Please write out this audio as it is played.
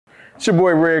It's your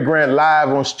boy Red Grant live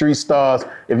on Street Stars.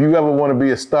 If you ever want to be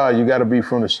a star, you got to be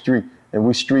from the street. And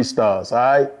we street stars, all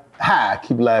right? Ha!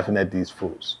 Keep laughing at these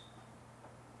fools.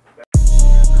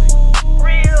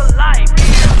 Real life.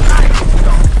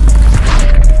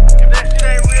 If that shit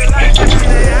ain't real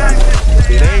life,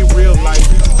 it ain't real life.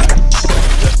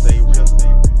 Just ain't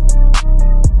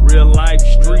real life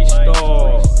street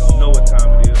stars. You know what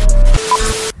time it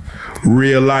is.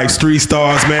 Real life street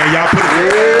stars, man. Y'all put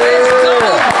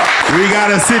We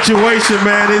got a situation,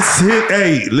 man.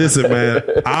 Hey, listen, man.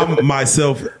 I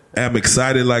myself am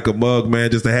excited like a mug,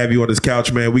 man, just to have you on this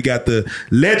couch, man. We got the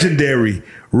legendary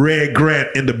Red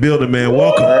Grant in the building, man.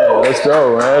 Welcome. Man, let's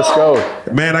go, man. Let's go.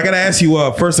 Man, I got to ask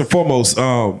you first and foremost,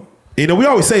 we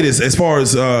always say this as far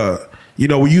as, we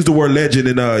use the word legend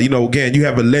and, again, you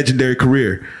have a legendary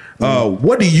career.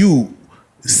 What do you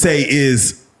say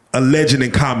is a legend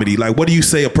in comedy? Like, what do you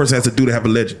say a person has to do to have a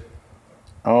legend?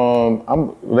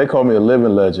 They call me a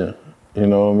living legend. You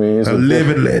know what I mean? It's a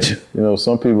living legend. You know,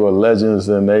 some people are legends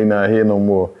and they not here no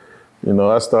more. You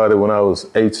know, I started when I was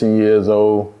 18 years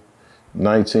old,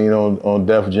 19 on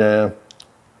Def Jam.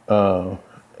 And,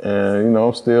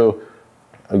 I'm still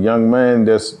a young man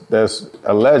that's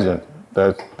a legend.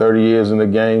 That's 30 years in the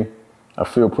game. I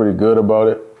feel pretty good about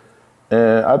it.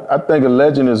 And I think a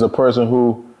legend is a person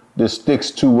who just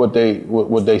sticks to what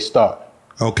they start.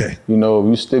 Okay. You know, if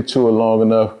you stick to it long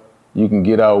enough, you can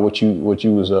get out what you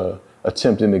was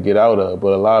attempting to get out of.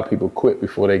 But a lot of people quit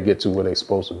before they get to where they're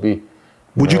supposed to be.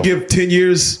 Would you give 10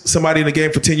 years, somebody in the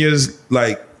game for 10 years,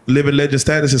 like living legend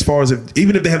status as far as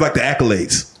even if they have like the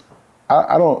accolades?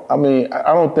 I don't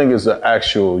think it's an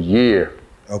actual year.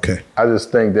 Okay. I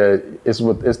just think that it's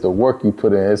the work you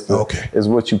put in. It's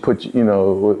what you put,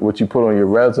 what you put on your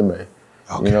resume.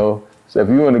 Okay. You know, so if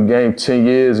you're in the game 10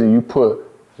 years and you put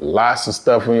lots of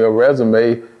stuff on your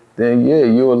resume, then yeah,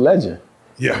 you're a legend.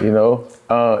 Yeah. You know,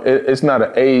 it's not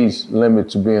an age limit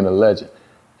to being a legend.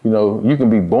 You know, you can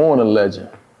be born a legend.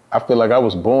 I feel like I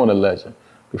was born a legend.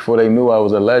 Before they knew I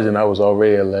was a legend, I was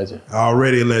already a legend.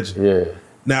 Already a legend. Yeah.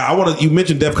 Now, you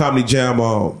mentioned Def Comedy Jam,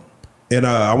 and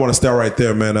I want to start right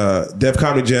there, man. Def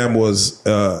Comedy Jam was,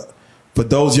 for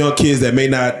those young kids that may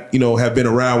not, have been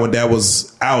around when that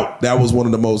was out, that was one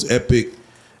of the most epic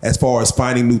as far as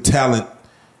finding new talent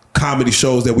comedy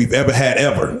shows that we've ever had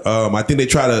ever. I think I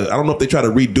don't know if they try to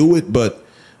redo it, but,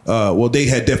 they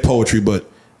had Def Poetry, but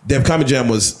Def Comedy Jam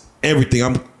was everything.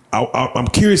 I'm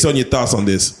curious on your thoughts on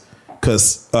this,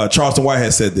 because Charleston White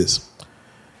has said this.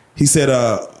 He said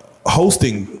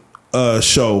hosting a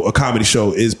comedy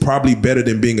show, is probably better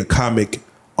than being a comic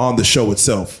on the show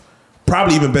itself.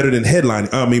 Probably even better than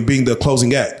headlining. Being the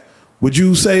closing act. Would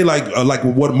you say like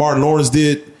what Martin Lawrence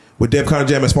did with Def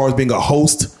Comedy Jam as far as being a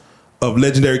host of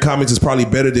legendary comics is probably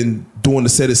better than doing the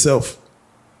set itself?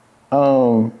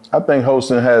 I think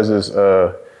hosting has its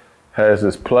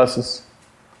pluses.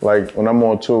 Like when I'm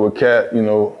on tour with Cat,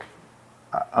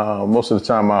 most of the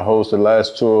time I host. The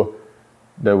last tour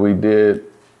that we did,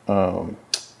 I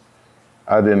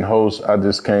didn't host. I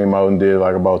just came out and did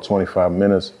like about 25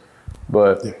 minutes.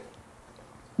 But,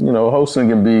 hosting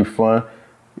can be fun.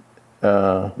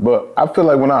 But I feel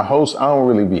like when I host, I don't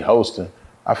really be hosting.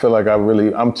 I feel like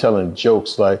I'm telling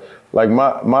jokes. Like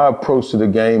my approach to the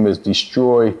game is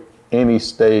destroy any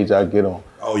stage I get on.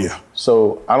 Oh, yeah.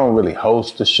 So I don't really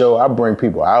host the show. I bring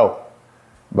people out,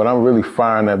 but I'm really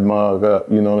firing that mug up,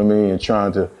 you know what I mean? And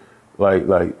trying to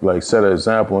like set an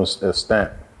example and a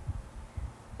stamp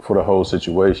for the whole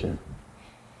situation.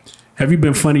 Have you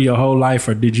been funny your whole life,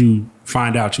 or did you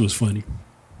find out you was funny?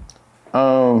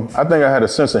 I think I had a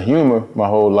sense of humor my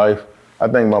whole life. I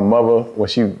think my mother, when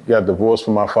she got divorced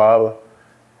from my father,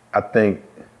 I think,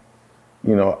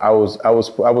 I was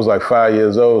like 5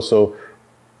 years old, so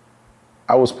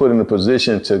I was put in a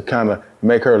position to kind of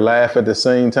make her laugh at the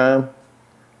same time,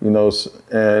 and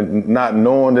not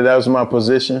knowing that was my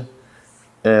position.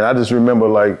 And I just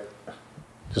remember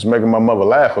just making my mother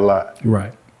laugh a lot.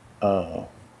 Right. But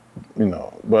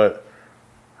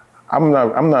I'm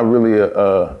not really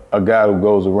a guy who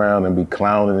goes around and be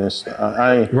clowning and stuff.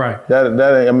 I ain't. Right. That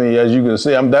ain't, as you can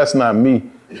see, that's not me.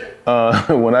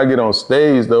 When I get on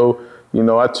stage though,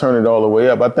 I turn it all the way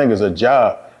up. I think it's a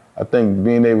job. I think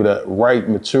being able to write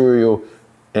material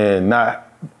and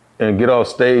get off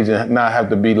stage and not have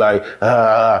to be like,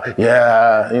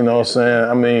 yeah, you know what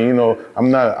I'm saying?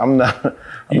 I'm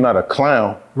not a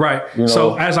clown. Right.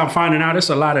 So as I'm finding out, it's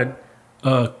a lot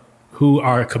of who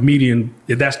are a comedian,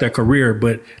 that's their career,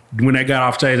 but when they got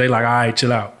off stage, they like, all right,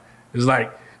 chill out. It's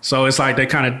like they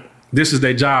kind of, this is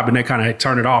their job, and they kind of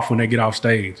turn it off when they get off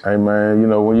stage. Hey man,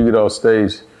 when you get off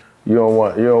stage, you don't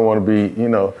want to be,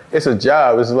 it's a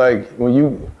job. It's like when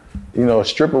you know, a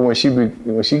stripper when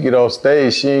she get off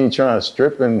stage, she ain't trying to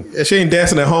strip and She ain't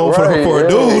dancing at home for right, a yeah,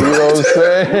 dude. You know what I'm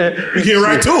saying? You get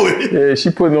right to it. Yeah, she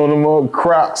putting on them old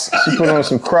Crocs. She put on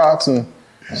some Crocs and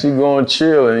she going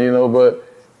chilling, you know. But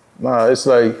nah, it's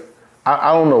like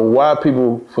I don't know why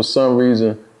people for some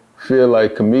reason feel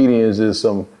like comedians is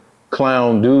some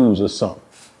clown dudes or something,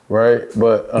 right?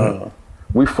 But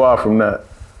we far from that.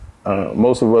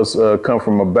 Most of us come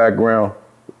from a background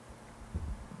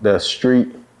that's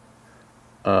street.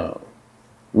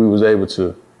 We was able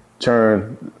to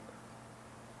turn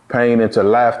pain into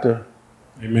laughter.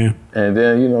 Amen. And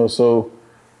then, you know, so,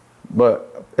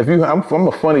 but if I'm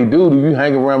a funny dude, if you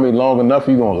hang around me long enough,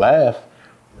 you're gonna laugh.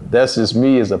 That's just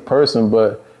me as a person,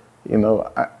 but, you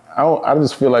know, I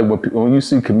just feel like when you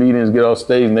see comedians get off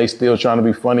stage and they still trying to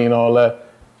be funny and all that,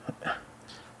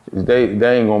 they ain't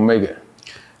gonna make it.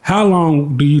 How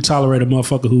long do you tolerate a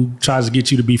motherfucker who tries to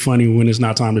get you to be funny when it's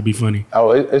not time to be funny?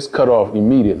 Oh, it's cut off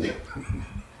immediately.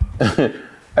 Tell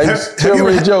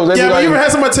me you jokes. Yeah, but you ever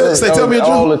had somebody say, tell me a joke?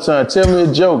 All the time. Tell me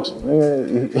a jokes.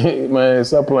 Man,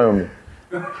 stop playing with me.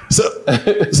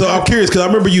 So I'm curious because I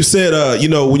remember you said, you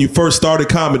know, when you first started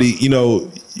comedy, you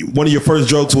know, one of your first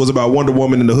jokes was about Wonder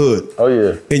Woman in the hood. Oh,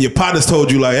 yeah. And your partners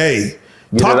told you like, hey,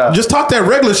 Get just talk that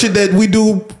regular shit that we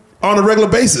do on a regular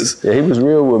basis. Yeah, he was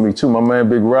real with me too. My man,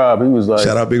 Big Rob, he was like,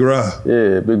 Shout out Big Rob.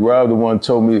 Yeah, Big Rob, the one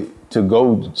told me to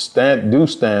go do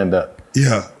stand up.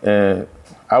 Yeah. And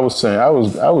I was saying, I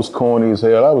was corny as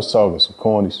hell. I was talking some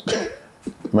cornies.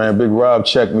 Man, Big Rob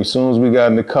checked me. As soon as we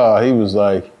got in the car, he was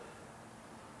like,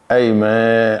 hey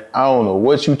man, I don't know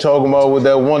what you talking about with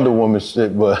that Wonder Woman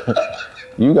shit, but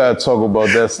you gotta talk about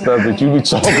that stuff that you be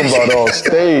talking about on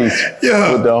stage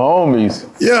with the homies.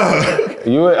 Yeah.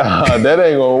 That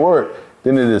ain't gonna work.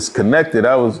 Then it is connected.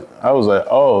 I was like,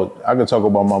 oh, I can talk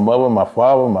about my mother, my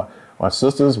father, my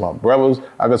sisters, my brothers.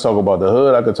 I can talk about the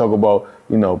hood. I can talk about,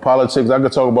 you know, politics. I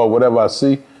can talk about whatever I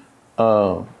see.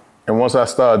 And once I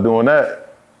started doing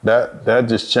that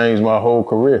just changed my whole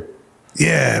career.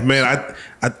 Yeah, man.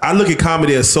 I look at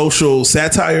comedy as social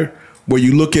satire, where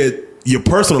you look at your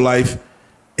personal life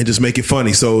and just make it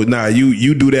funny. So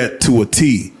you do that to a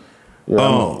T.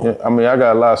 Yeah, I mean, I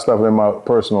got a lot of stuff in my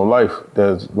personal life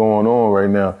that's going on right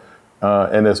now,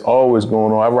 and it's always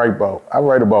going on. I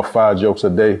write about 5 jokes a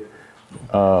day.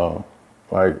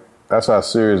 Like that's how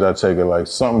serious I take it. Like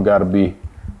something got to be,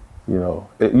 you know,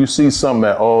 you see something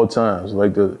at all times.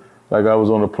 Like I was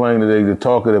on the plane today, the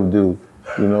talkative dude.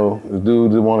 You know, the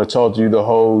dude that want to talk to you the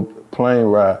whole plane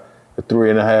ride for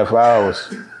 3.5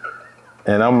 hours.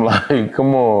 And I'm like,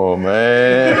 come on,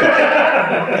 man.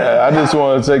 I just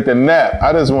want to take the nap.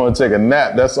 I just want to take a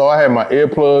nap. That's all. I had my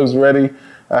earplugs ready.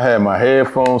 I had my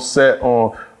headphones set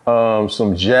on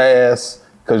some jazz,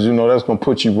 because, you know, that's going to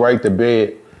put you right to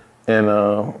bed. And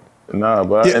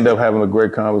but I end up having a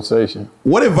great conversation.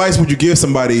 What advice would you give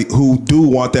somebody who do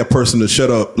want that person to shut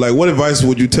up? Like, what advice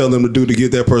would you tell them to do to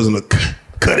get that person to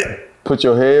cut it? Put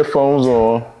your headphones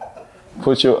on.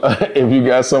 Put your, if you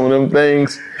got some of them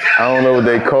things, I don't know what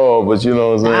they call, but you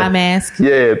know what I'm saying? Eye mask.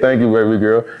 Yeah, thank you, baby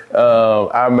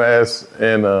girl. Eye mask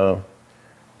and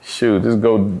just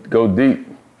go deep.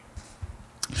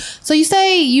 So you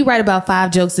say you write about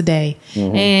 5 jokes a day,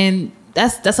 and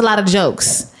that's a lot of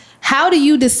jokes. How do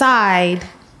you decide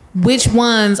which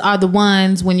ones are the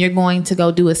ones when you're going to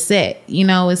go do a set? You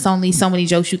know, it's only so many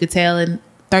jokes you could tell in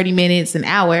 30 minutes, an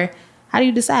hour. How do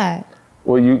you decide?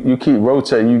 Well, you keep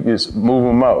rotating. You just move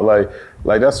them out. Like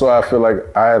that's why I feel like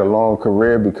I had a long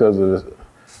career, because of this.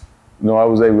 You know, I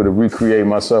was able to recreate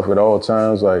myself at all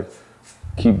times. Like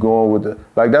keep going with it.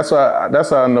 Like that's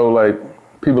how I know, like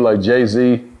people like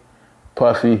Jay-Z,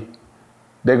 Puffy,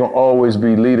 they're gonna always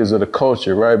be leaders of the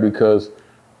culture, right? Because,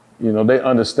 you know, they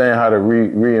understand how to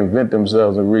reinvent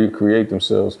themselves and recreate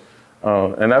themselves.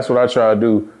 And that's what I try to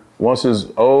do. Once it's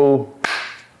old,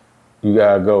 you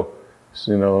gotta go.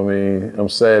 So, you know what I mean? I'm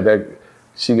sad that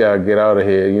she gotta get out of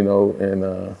here, you know, and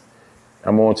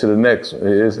I'm on to the next.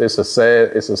 It's a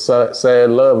sad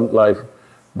love life,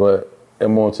 but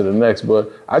I'm on to the next.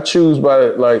 But I choose by,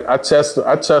 like, I test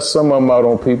some of them out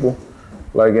on people,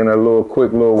 like in a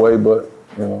quick little way, but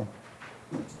you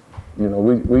know,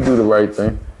 we do the right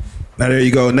thing. Now there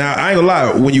you go. Now I ain't gonna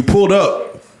lie, when you pulled up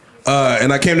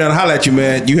and I came down to holler at you,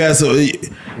 man, you had some.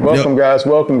 Welcome, guys.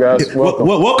 Welcome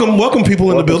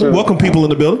People in the building. Welcome people in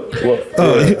the building.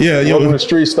 Welcome to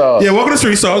Street Stars. Yeah, welcome to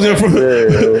Street Stars. We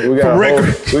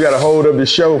got to hold up the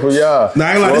show for y'all. Nah,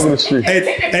 I ain't welcome like to Street.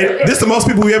 Hey, this the most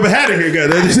people we ever had in here,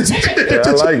 guys. Yeah,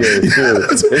 I like it.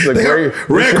 It's a great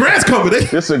red grass company.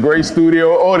 This is a great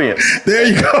studio audience. There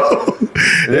you go.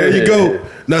 There you go.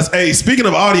 Now, hey, speaking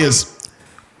of audience,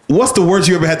 what's the worst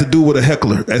you ever had to do with a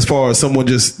heckler, as far as someone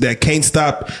just that can't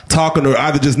stop talking, or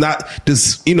either just not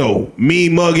just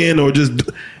mean mugging or just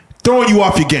throwing you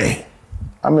off your game?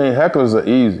 I mean, hecklers are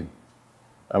easy.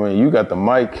 I mean, you got the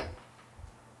mic.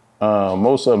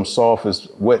 Most of them soft as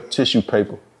wet tissue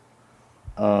paper.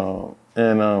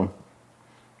 Dealing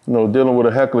with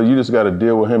a heckler, you just got to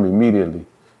deal with him immediately.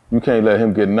 You can't let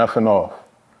him get nothing off.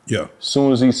 Yeah. As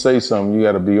soon as he say something, you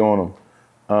got to be on him.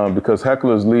 Because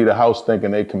hecklers leave the house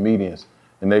thinking they comedians,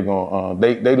 and they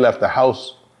left the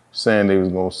house saying they was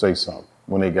gonna say something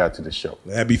when they got to the show.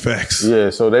 That'd be facts. Yeah,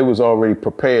 so they was already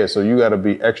prepared. So you got to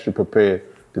be extra prepared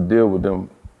to deal with them.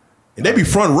 And they be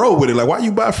front row with it. Like, why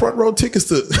you buy front row tickets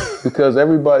to? Because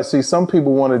everybody, some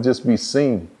people want to just be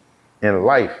seen in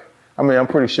life. I mean, I'm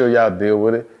pretty sure y'all deal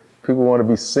with it. People want to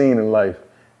be seen in life.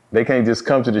 They can't just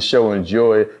come to the show and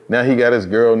enjoy it. Now he got his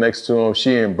girl next to him.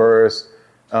 She embarrassed.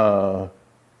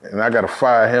 And I gotta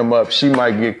fire him up. She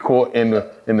might get caught in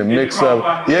the mix of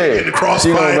in the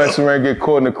crossfire. She gonna mess around and get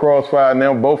caught in the crossfire.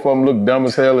 Now both of them look dumb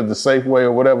as hell at the Safeway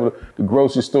or whatever, the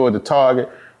grocery store, at the Target.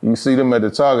 You see them at the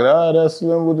Target. That's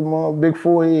them with the big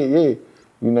forehead. Yeah,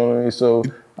 you know what I mean. So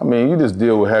I mean, you just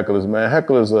deal with hecklers, man.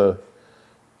 Hecklers are.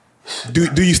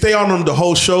 Do you stay on them the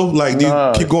whole show? Like, do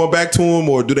you keep going back to them,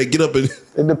 or do they get up and?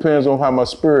 It depends on how my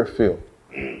spirit feel.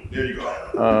 There you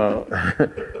go.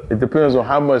 It depends on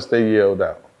how much they yelled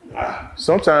out.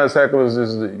 Sometimes hecklers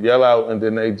just yell out and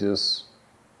then they just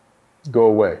go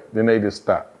away. Then they just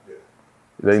stop.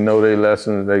 They know their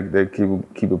lessons. They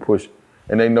keep it pushing,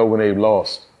 and they know when they've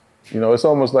lost. It's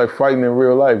almost like fighting in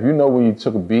real life. You know when you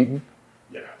took a beating.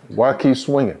 Yeah. Why keep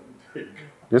swinging?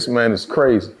 This man is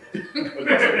crazy.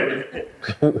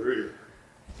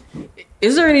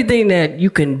 Is there anything that you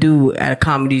can do at a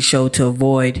comedy show to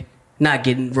avoid not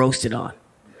getting roasted on?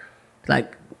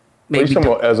 Like, maybe. You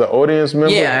talking about as an audience member?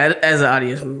 Yeah, as an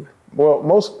audience member. Well,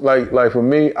 most like for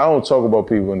me, I don't talk about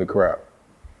people in the crowd.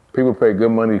 People pay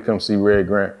good money to come see Red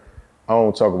Grant. I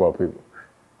don't talk about people.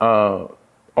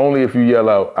 Only if you yell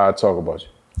out, I talk about you.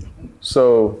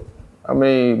 So, I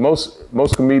mean,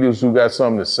 most comedians who got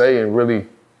something to say and really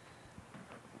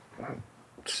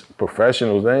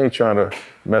professionals, they ain't trying to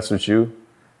mess with you.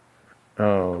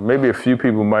 Maybe a few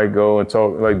people might go and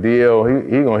talk, like DL,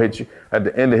 he gonna hit you. At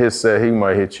the end of his set, he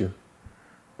might hit you.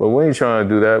 But we ain't trying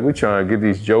to do that. We trying to get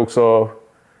these jokes off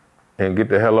and get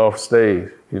the hell off stage.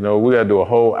 We gotta do a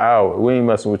whole hour. We ain't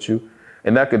messing with you.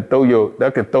 And that could throw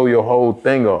your whole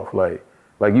thing off. Like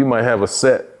you might have a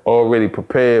set already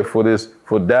prepared for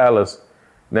Dallas.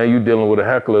 Now you dealing with a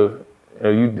heckler,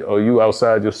 or you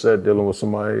outside your set dealing with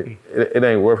somebody. It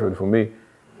ain't worth it for me.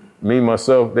 Me,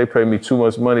 myself, they pay me too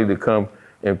much money to come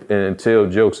and tell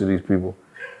jokes to these people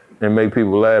and make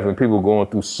people laugh, and people going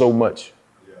through so much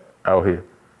out here,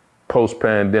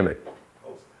 post-pandemic.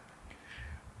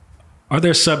 Are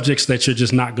there subjects that you're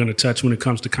just not going to touch when it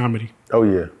comes to comedy? Oh,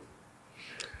 yeah.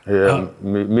 Yeah,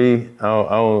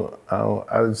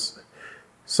 I just,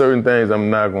 certain things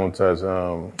I'm not going to touch.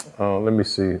 Let me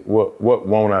see. What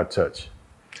won't I touch?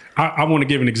 I want to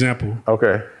give an example.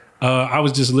 Okay. I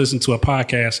was just listening to a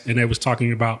podcast, and they was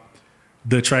talking about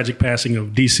the tragic passing of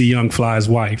DC Young Fly's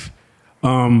wife.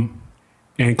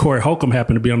 And Corey Holcomb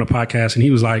happened to be on the podcast, and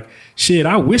he was like, shit,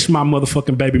 I wish my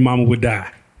motherfucking baby mama would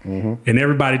die. Mm-hmm. And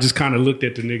everybody just kind of looked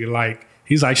at the nigga like,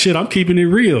 he's like, shit, I'm keeping it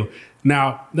real.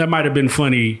 Now, that might have been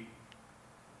funny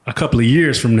a couple of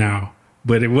years from now,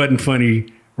 but it wasn't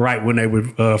funny right when they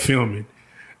were filming.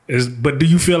 But do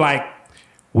you feel like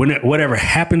whatever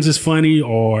happens is funny,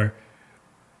 or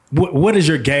what is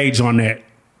your gauge on that?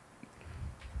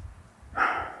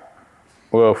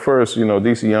 Well, first,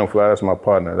 DC Young Fly, that's my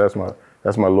partner. That's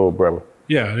my little brother.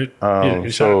 Yeah.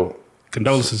 So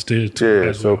condolences to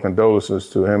yeah. So condolences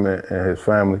to him and his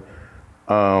family.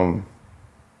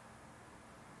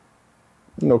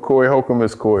 Corey Holcomb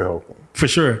is Corey Holcomb. For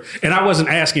sure. And I wasn't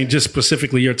asking just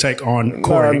specifically your take on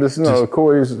Corey.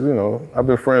 Corey's, I've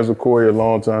been friends with Corey a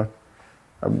long time.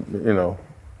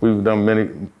 We've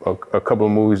done a couple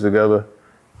of movies together.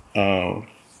 And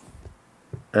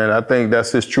I think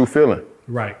that's his true feeling.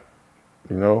 Right.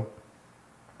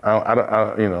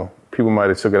 I people might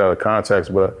have took it out of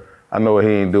context, but I know he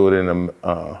ain't do it in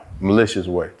a malicious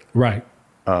way. Right.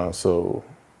 But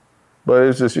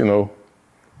it's just,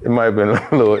 it might have been a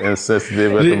little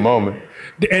insensitive at the moment.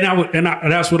 And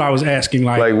that's what I was asking.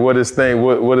 Like what is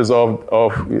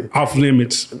off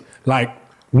limits? Like,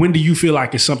 when do you feel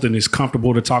like it's something that's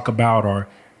comfortable to talk about, or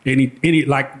any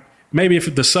like maybe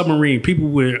if the submarine, people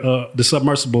with the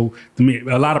submersible, to me,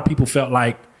 a lot of people felt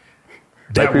like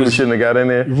that people shouldn't have got in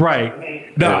there.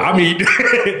 Right. No, I mean,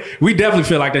 we definitely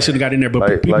feel like they shouldn't have got in there,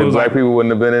 but black people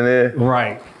wouldn't have been in there.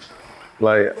 Right.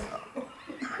 Like,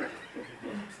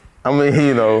 I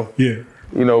mean, Yeah.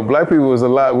 Black people is a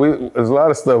lot. There's a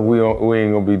lot of stuff we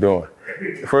ain't gonna be doing.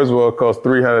 First of all, it costs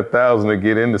 $300,000 to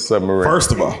get in the submarine.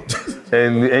 First of all,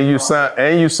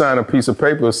 and you sign a piece of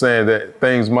paper saying that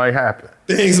things might happen.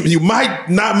 things you might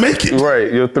not make it.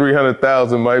 Right, your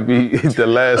 $300,000 might be the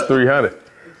last 300.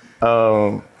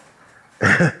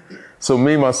 So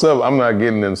me myself, I'm not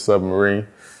getting in the submarine.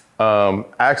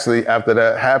 Actually, after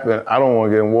that happened, I don't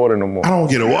want to get in water no more. I don't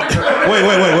get a water. Wait.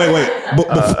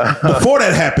 Before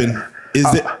that happened,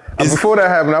 before that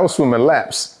happened, I was swimming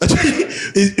laps.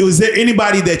 Was there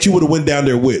anybody that you would have went down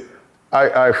there with?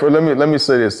 Let me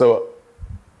say this. So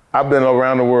I've been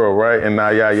around the world, right? And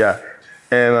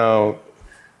and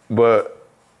but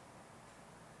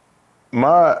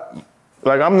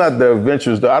I'm not the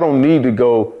adventurous. I don't need to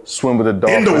go swim with the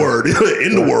dolphins. In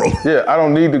the world. Yeah, I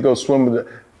don't need to go swim with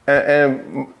the.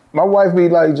 And my wife be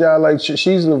like,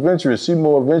 she's adventurous. She's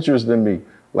more adventurous than me.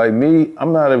 Like me,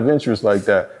 I'm not adventurous like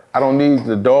that. I don't need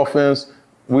the dolphins.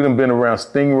 We done been around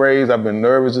stingrays. I've been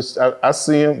nervous. I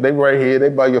see them. They right here. They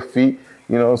by your feet.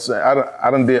 You know what I'm saying?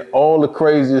 I done did all the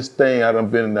craziest thing. I done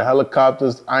been in the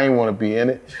helicopters. I ain't want to be in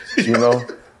it,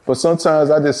 But sometimes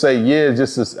I just say, yeah,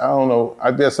 I don't know.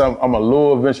 I guess I'm a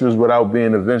little adventurous without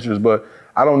being adventurous, but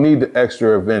I don't need the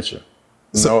extra adventure.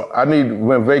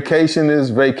 When vacation is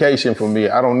vacation for me,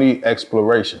 I don't need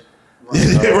exploration.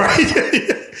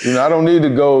 Right. I don't need to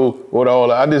go with all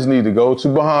that. I just need to go to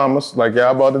Bahamas, like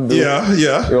y'all about to do.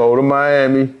 Yeah. To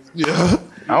Miami. Yeah.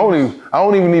 I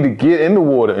don't even need to get in the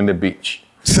water in the beach.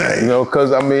 Same.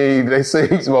 Because they say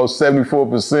it's about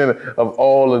 74% of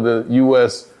all of the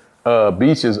U.S.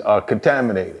 Beaches are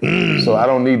contaminated. So I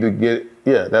don't need to get.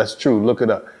 Yeah, that's true. Look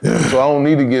it up. So I don't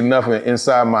need to get nothing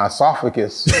inside my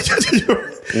esophagus.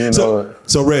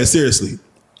 So Red, seriously,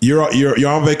 you're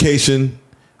on vacation.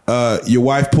 Your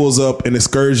wife pulls up an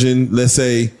excursion. Let's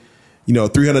say,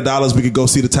 $300. We could go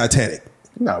see the Titanic.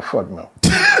 No, fuck no.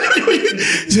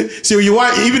 So your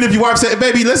wife, even if your wife said,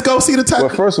 "Baby, let's go see the Titanic."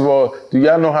 Well, first of all, do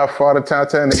y'all know how far the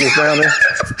Titanic is down there?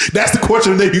 That's the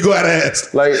question that you gotta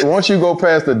ask. Like once you go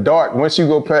past the dark, you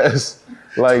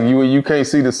can't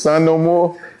see the sun no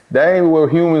more. That ain't where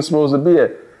humans supposed to be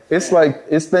at. It's like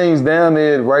it's things down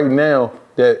there right now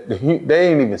that they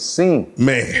ain't even seen.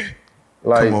 Man,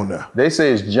 like come on now. They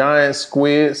say it's giant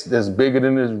squids that's bigger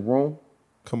than this room.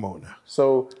 Come on now.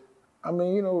 So, I'm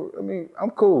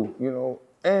cool,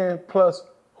 and plus,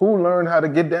 who learned how to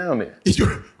get down there?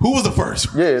 Who was the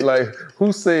first? Yeah, like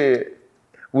who said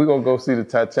we're gonna go see the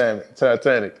Titanic?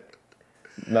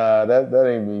 Nah, that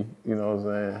ain't me. You know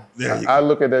what I'm saying? I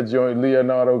look at that joint,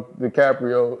 Leonardo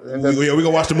DiCaprio. And we gonna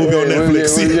watch the movie on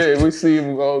Netflix. We see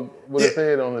him go with his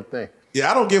head on the thing. Yeah,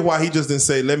 I don't get why he just didn't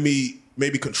say, let me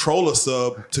maybe control a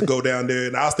sub to go down there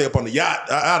and I'll stay up on the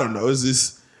yacht. I don't know.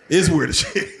 It's weird as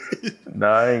shit.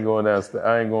 Nah, I ain't going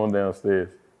downstairs.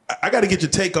 I got to get your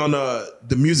take on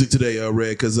the music today,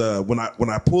 Red, because when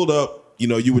I pulled up,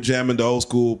 you were jamming the old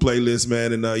school playlist,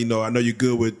 man, and I know you're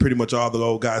good with pretty much all the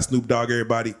old guys, Snoop Dogg,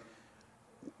 everybody.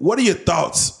 What are your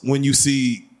thoughts when you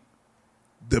see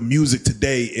the music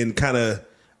today and kind of,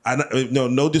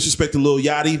 no disrespect to Lil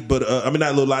Yachty, but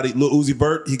not Lil Yachty, Lil Uzi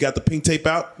Vert, he got the pink tape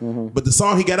out, but the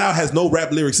song he got out has no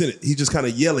rap lyrics in it. He's just kind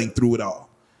of yelling through it all.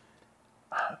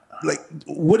 Like,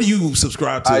 what do you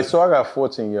subscribe to? All right, so I got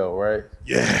 14-year-old, right?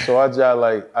 Yeah. So I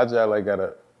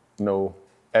gotta know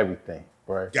everything,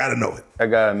 right? Gotta know it. I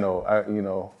gotta know,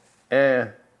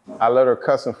 and I let her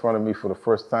cuss in front of me for the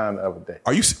first time the other day.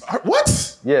 Are you,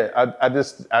 what? Yeah, I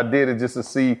did it just to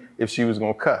see if she was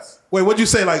gonna cuss. Wait, what'd you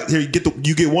say? Like, here,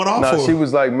 you get one off? No, she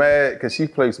was like mad because she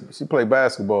played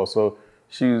basketball, so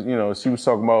she was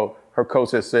talking about her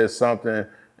coach had said something,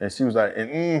 and she was like,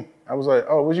 I was like,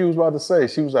 oh, what you was about to say?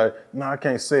 She was like, no, I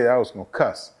can't say it. I was gonna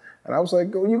cuss. And I was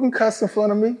like, you can cuss in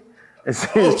front of me? And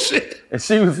shit. And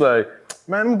she was like,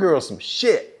 man, them girls some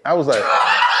shit. I was like,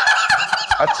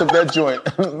 I took that joint.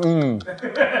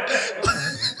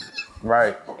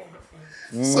 Right.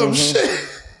 Some shit.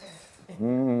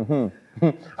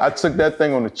 I took that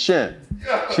thing on the chin.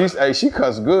 She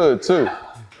cussed good too.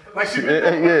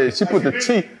 Yeah, she put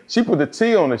the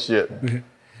T on the shit.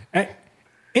 Hey,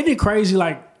 isn't it crazy?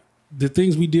 Like the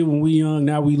things we did when we young.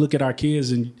 Now we look at our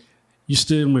kids and you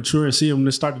still mature and see them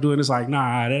to start doing. It's like,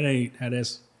 nah, that ain't how.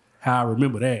 That's how I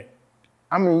remember that.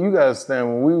 I mean, you gotta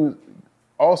understand when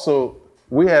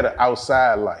we had an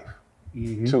outside life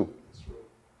too.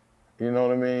 You know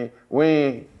what I mean?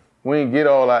 We ain't get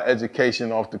all our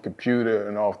education off the computer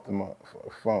and off the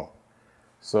phone.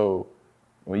 So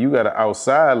when you got an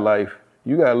outside life,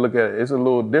 you gotta look at it. It's a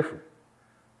little different.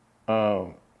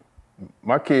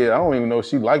 My kid, I don't even know if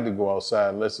she like to go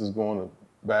outside unless it's going to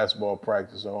basketball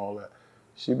practice and all that.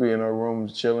 She be in her room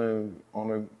chilling on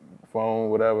the phone,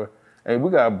 whatever. And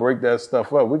we gotta break that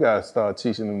stuff up. We gotta start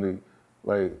teaching them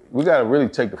we gotta really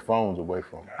take the phones away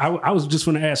from them. I was just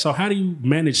going to ask, so how do you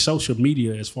manage social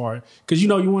media as far, because you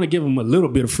want to give them a little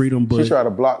bit of freedom, but She tried to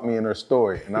block me in her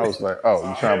story, and I was like, "Oh,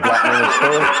 you trying to block me in her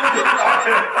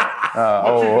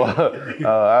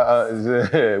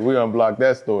story? We gonna block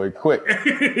that story quick.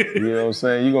 You know what I'm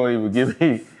saying? You gonna give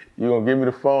me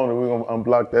the phone, and we gonna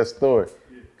unblock that story."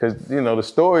 Because, the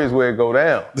story is where it go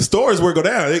down. The story is where it go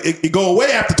down. It go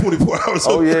away after 24 hours.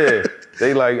 Oh, yeah.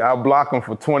 They I'll block them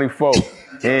for 24.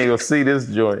 He ain't gonna see this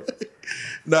joint.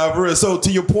 Nah, for real. So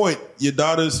to your point, your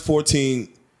daughter's 14.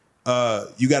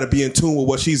 You got to be in tune with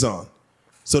what she's on.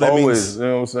 So that Always, means... you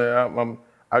know what I'm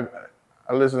saying?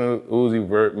 I listen to Uzi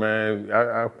Vert, man.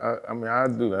 I mean, I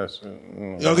do that shit.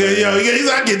 Okay,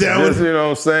 I get down with it. You know what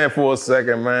I'm saying, for a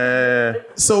second, man.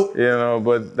 So,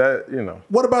 but that,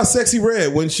 What about Sexy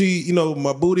Red when she,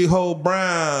 my booty hole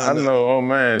brown? I know, oh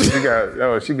man, she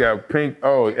got pink,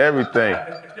 everything.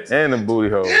 And the booty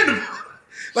hole.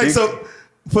 So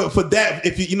for that,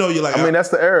 if you're like... I mean, that's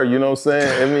the era, you know what I'm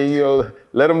saying? I mean,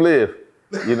 let them live.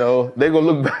 They gonna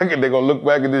look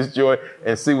back at this joint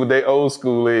and see what their old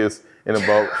school is. In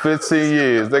about 15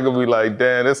 years, they're gonna be like,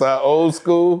 "Damn, that's our old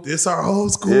school." This our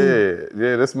old school.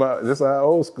 Yeah, this our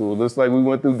old school. Just like we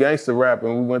went through gangster rap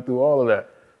and we went through all of that.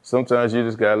 Sometimes you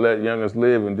just gotta let youngers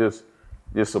live and just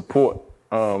support.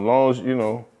 Long as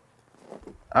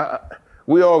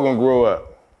we all gonna grow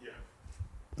up.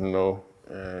 Yeah.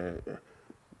 And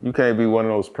you can't be one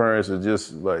of those parents that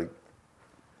just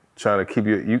trying to keep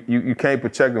you can't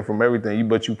protect them from everything.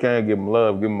 But you can give them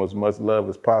love, give them as much love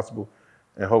as possible.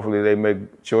 And hopefully they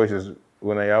make choices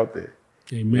when they out there.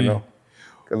 Amen.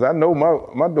 Because I know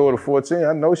my daughter 14,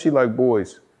 I know she like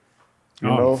boys. You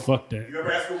know? Fuck that. You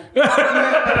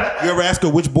ever ask her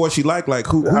which boy she like? Like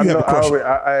who you have a crush on?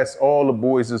 I asked all the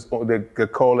boys that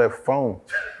could call that phone.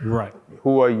 Right.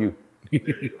 Who are you?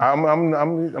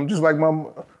 I'm just like my.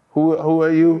 Who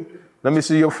are you? Let me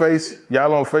see your face.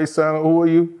 Y'all on FaceTime. Who are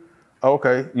you?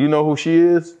 Okay. You know who she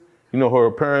is? You know who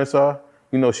her parents are?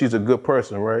 You know she's a good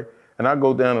person, right? And I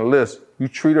go down the list. You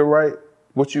treat her right.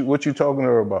 What you talking to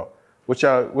her about? What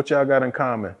y'all got in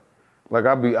common?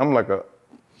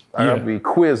 I be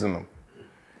quizzing them.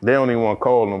 They don't even want to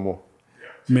call no more.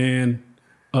 Man,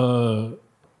 I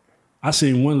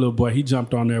seen one little boy. He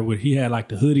jumped on there he had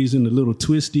the hoodies and the little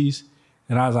twisties,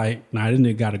 and I was like, nah, this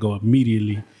nigga got to go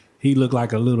immediately. He looked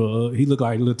like a little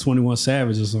 21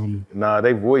 Savage or something. Nah,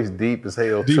 they voice deep as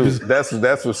hell too. That's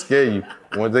what scare you.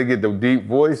 Once they get the deep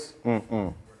voice,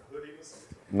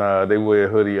 Nah, they wear a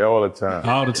hoodie all the time.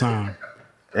 All the time.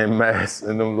 And masks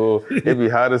and them little, it be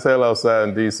hot as hell outside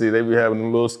in DC. They be having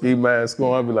them little ski masks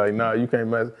on. I be like, nah, you can't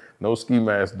mess, no ski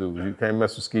mask dudes. You can't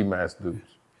mess with ski mask dudes.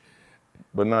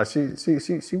 But nah, she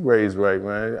raised right,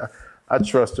 man. I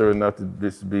trust her enough to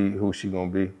just be who she gonna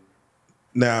be.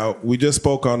 Now, we just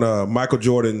spoke on Michael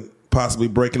Jordan possibly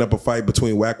breaking up a fight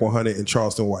between Wack100 and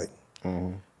Charleston White.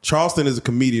 Mm-hmm. Charleston is a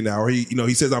comedian now, or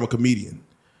he says I'm a comedian.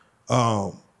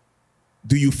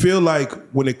 Do you feel like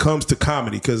when it comes to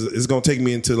comedy, because it's going to take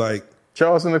me into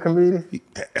Charleston a comedian?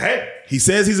 He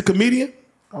says he's a comedian.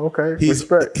 Okay,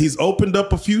 respect. He's opened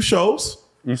up a few shows.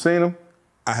 You seen him?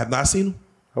 I have not seen him.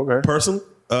 Okay. Personally.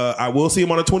 I will see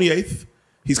him on the 28th.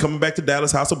 He's coming back to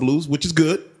Dallas House of Blues, which is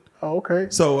good. Oh, okay.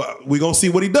 So we're going to see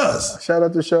what he does. Shout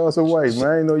out to Charleston White, man.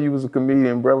 I didn't know you was a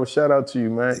comedian, brother. Shout out to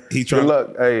you, man. Good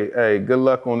luck. Hey, good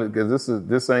luck on it, because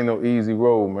this ain't no easy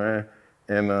road, man.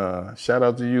 And shout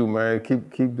out to you, man.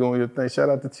 Keep doing your thing. Shout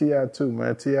out to T.I. too,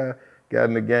 man. T.I. got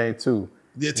in the game too.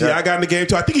 Yeah, T.I. got in the game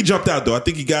too. I think he jumped out though. I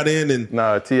think he got in and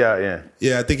Nah, T.I. in.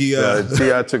 Yeah, I think he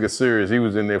T.I. took it serious. He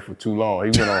was in there for too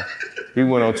long. He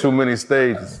went on too many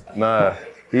stages. Nah,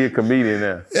 he a comedian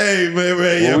now. Hey, man.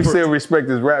 Well, we still respect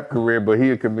his rap career, but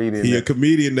he a comedian. He a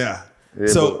comedian now. Yeah,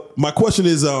 so my question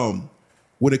is,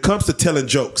 when it comes to telling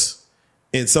jokes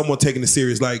and someone taking it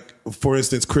serious, like for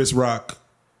instance, Chris Rock,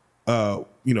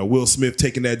 Will Smith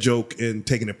taking that joke and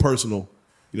taking it personal,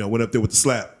 went up there with the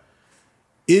slap.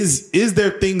 Is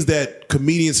there things that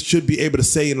comedians should be able to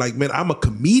say and man, I'm a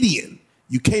comedian.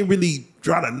 You can't really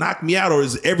try to knock me out, or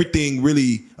is everything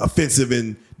really offensive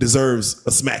and deserves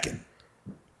a smacking?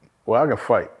 Well, I can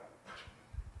fight.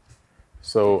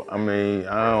 So, I mean,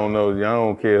 I don't know. I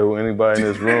don't care who anybody in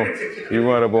this room. You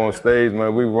run up on stage,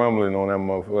 man, we rumbling on that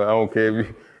motherfucker. I don't care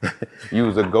if you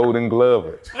was a Golden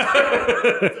Glover.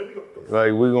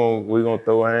 We gonna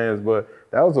throw hands. But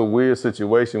that was a weird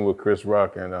situation with Chris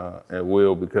Rock and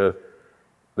Will, because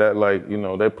that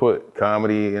they put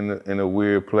comedy in a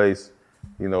weird place.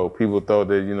 You know, people thought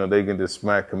that, you know, they can just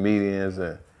smack comedians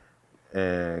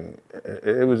and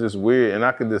it was just weird. And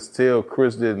I could just tell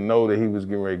Chris didn't know that he was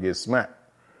getting ready to get smacked.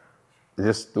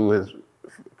 Just through his,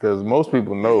 because most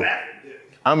people know.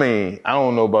 I mean, I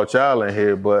don't know about y'all in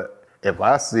here, but if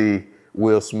I see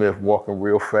Will Smith walking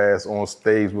real fast on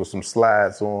stage with some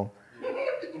slides on,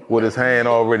 with his hand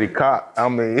already cocked, I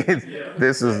mean,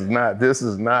 this is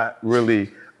not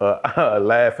really a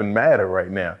laughing matter right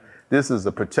now. This is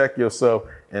to protect yourself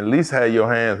and at least have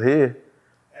your hands here.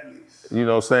 At least. You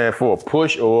know what I'm saying, for a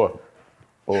push or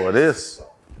this.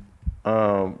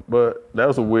 But that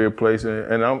was a weird place,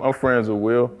 and I'm friends with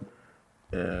Will,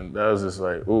 and that was just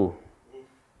like, ooh.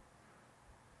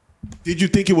 Did you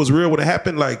think it was real when it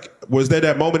happened? Like, was there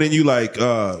that moment in you like?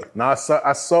 No, I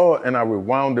saw it and I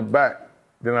rewound it back.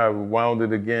 Then I rewound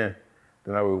it again.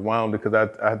 Then I rewound it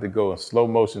because I had to go in slow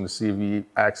motion to see if he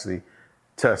actually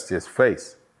touched his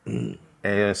face. And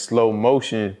in slow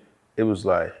motion, it was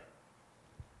like.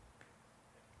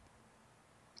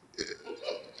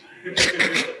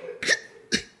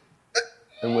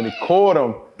 And when he caught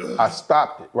him, I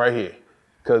stopped it right here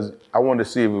because I wanted to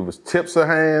see if it was tips of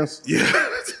hands,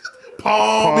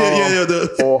 palm,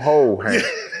 or whole hand.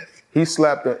 He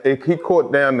slapped him. He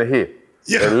caught down the hip,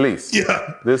 at least.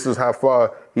 Yeah. This is how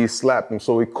far he slapped him.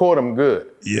 So he caught him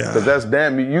good. Yeah. Because that's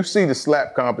damn. You see the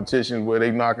slap competition where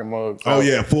they knock him up. Oh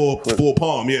yeah, full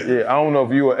palm. Yeah. Yeah. I don't know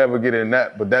if you will ever get in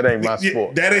that, but that ain't my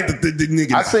sport. That ain't the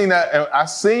nigga. I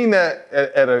seen that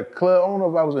at a club. I don't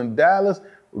know if I was in Dallas.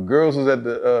 Girls was at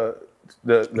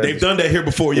They've done that here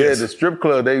before. Yes. Yeah, the strip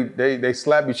club. They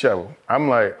slap each other. I'm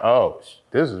like, oh,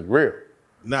 this is real.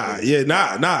 Nah.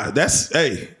 That's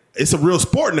it's a real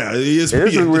sport now. It is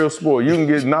a real sport. You can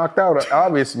get knocked out,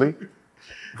 obviously,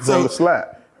 from the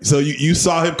slap. So you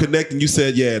saw him connect and you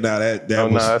said, yeah, that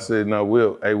was. No, I said, no,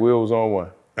 Will. Hey, Will was on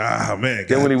one. Ah, man.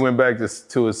 Then when he went back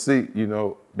to his seat, you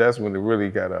know, that's when it really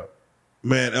got up.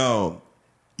 Man,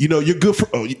 you know, you're good for.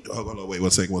 Hold on, wait,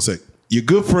 one second. You're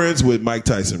good friends with Mike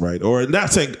Tyson, right? Or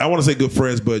not saying I want to say good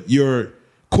friends, but you're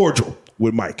cordial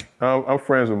with Mike. I'm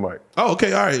friends with Mike. Oh,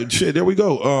 okay, all right, shit, there we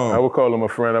go. I would call him a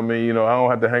friend. I mean, you know, I don't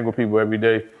have to hang with people every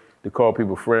day to call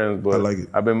people friends, but I like it.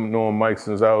 I've been knowing Mike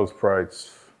since I was probably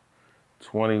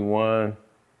 21.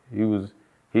 He was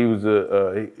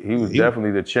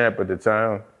definitely the champ at the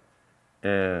time,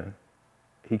 and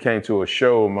he came to a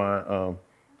show of mine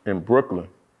in Brooklyn,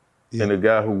 and the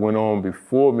guy who went on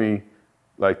before me,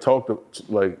 like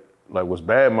was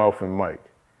bad mouthing Mike,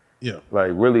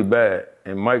 like really bad,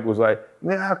 and Mike was like,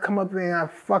 man, I'll come up there and I'll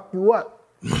fuck you up.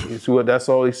 That's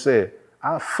all he said.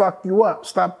 I'll fuck you up.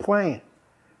 Stop playing.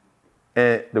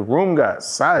 And the room got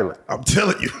silent. I'm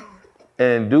telling you.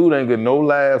 And dude ain't get no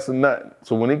laughs or nothing.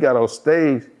 So when he got on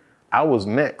stage, I was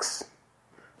next.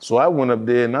 So I went up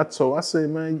there and I said,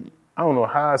 man, I don't know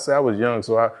how I said I was young,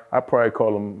 so I probably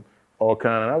called him all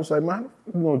kind of. I was like, man,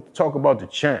 we're going to talk about the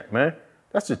champ, man.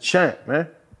 That's the champ, man.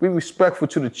 Be respectful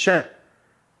to the champ.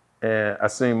 And I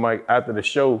seen Mike after the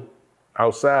show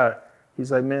outside.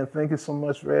 He's like, man, thank you so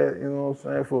much, Red, you know what I'm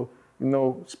saying, for, you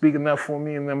know, speaking up for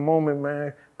me in that moment,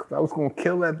 man, because I was going to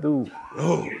kill that dude.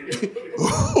 Oh.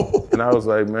 And I was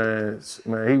like, man,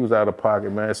 he was out of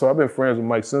pocket, man. So I've been friends with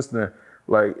Mike since then.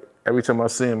 Like, every time I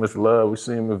see him, it's love. We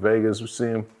see him in Vegas. We see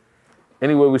him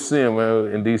anywhere we see him, man,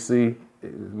 in D.C.,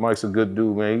 Mike's a good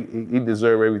dude, man. He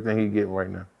deserves everything he's getting right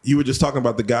now. You were just talking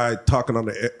about the guy talking on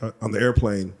the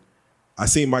airplane. I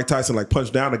seen Mike Tyson like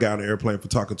punch down the guy on the airplane for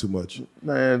talking too much.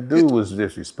 Man, dude was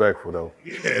disrespectful though.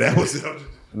 Yeah, that was.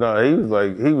 No,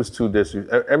 he was too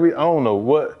disrespectful. I don't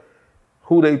know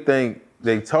who they think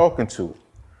they talking to.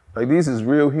 Like, these is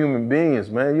real human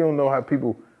beings, man. You don't know how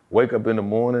people wake up in the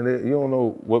morning. You don't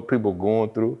know what people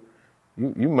going through.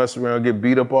 You mess around and get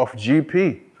beat up off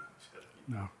GP.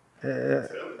 No.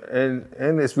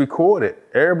 And it's recorded.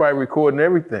 Everybody recording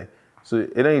everything. So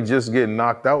it ain't just getting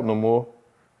knocked out no more.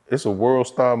 It's a world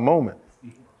star moment.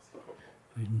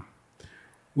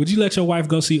 Would you let your wife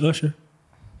go see Usher?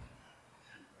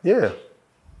 Yeah.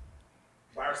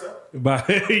 By herself?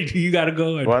 You got to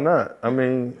go? Why not? I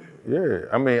mean, yeah.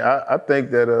 I mean, I think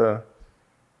that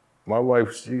my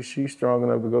wife, she's strong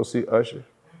enough to go see Usher.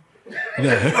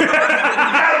 Yeah. You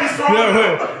gotta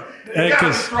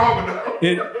be strong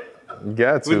enough.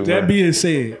 Got to. With that being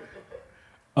said,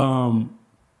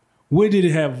 what did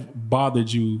it have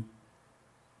bothered you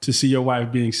to see your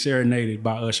wife being serenaded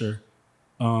by Usher?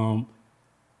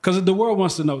 Because the world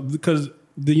wants to know, because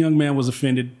the young man was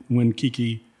offended when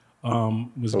KeKe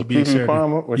was being serenaded.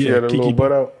 Palmer, when she had a little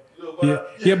butt out?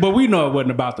 Yeah, but we know it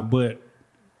wasn't about the butt.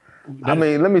 I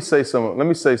mean, let me say something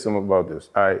about this.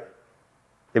 All right.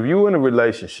 If you're in a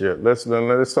relationship, let's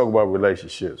talk about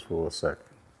relationships for a second.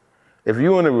 if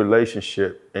you're in a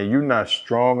relationship and you're not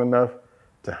strong enough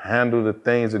to handle the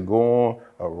things that go on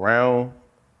around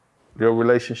your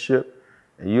relationship,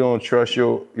 and you don't trust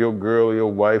your girl or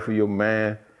your wife or your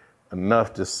man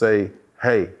enough to say,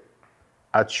 hey,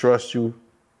 I trust you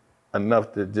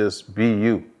enough to just be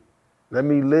you. Let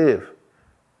me live.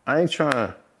 I ain't trying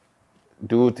to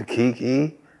do it to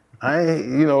KeKe.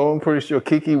 I'm pretty sure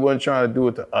KeKe wasn't trying to do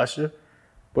it to Usher.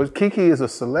 But KeKe is a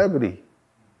celebrity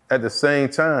at the same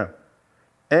time.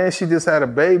 And she just had a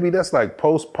baby. That's like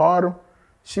postpartum.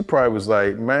 She probably was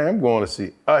like, man, I'm going to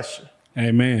see Usher.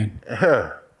 Amen.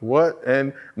 Yeah, what?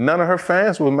 And none of her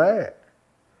fans were mad.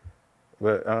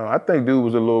 But I think dude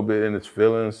was a little bit in his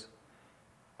feelings.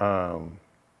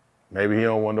 Maybe he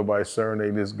don't want nobody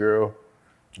serenading this girl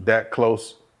that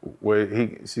close where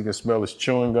she can smell his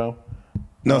chewing gum.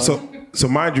 No, so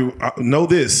mind you, know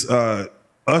this.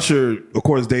 Usher, of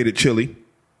course, dated Chili.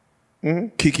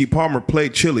 Mm-hmm. KeKe Palmer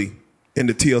played Chili in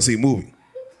the TLC movie.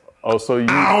 Oh, so you...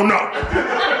 I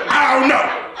don't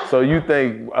know. So you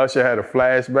think Usher had a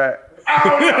flashback? I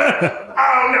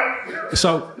don't know.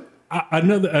 So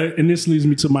and this leads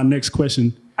me to my next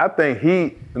question. I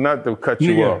think not to cut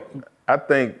you off, I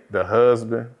think the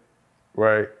husband,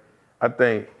 right? I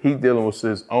think he dealing with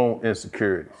his own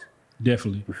insecurities.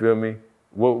 Definitely. You feel me?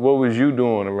 What was you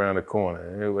doing around the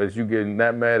corner? As you getting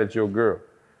that mad at your girl?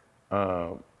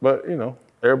 But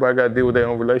everybody got to deal with their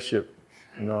own relationship.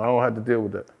 I don't have to deal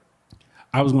with that.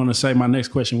 I was going to say my next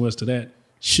question was to that.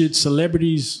 Should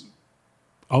celebrities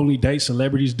only date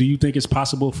celebrities? Do you think it's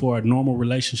possible for a normal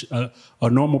relationship, a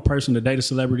normal person to date a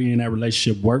celebrity and that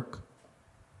relationship work?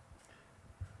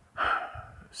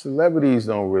 Celebrities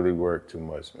don't really work too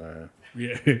much, man.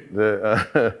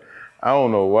 Yeah. I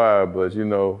don't know why, but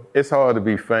it's hard to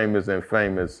be famous and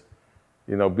famous.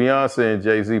 Beyonce and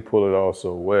Jay-Z pull it off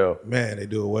so well. Man, they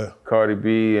do it well. Cardi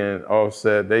B and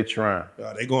Offset, they trying.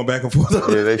 They going back and forth.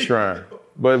 Yeah, they trying.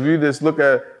 But if you just look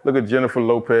at Jennifer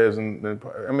Lopez and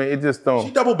it just don't.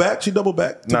 She double back.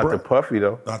 Not to Puffy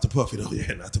though. Not to Puffy though.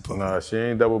 Yeah, not to Puffy. Nah, she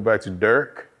ain't double back to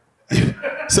Dirk.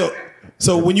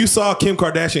 So when you saw Kim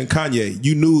Kardashian and Kanye,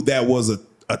 you knew that was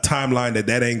a timeline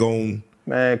that ain't going.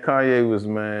 Man,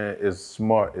 Kanye is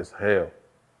smart as hell.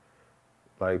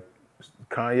 Like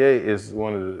Kanye is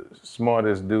one of the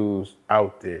smartest dudes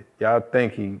out there. Y'all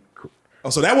think he? Oh,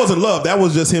 so that wasn't love. That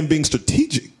was just him being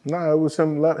strategic. No, it was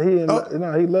him. He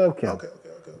loved Kim. Okay.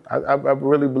 I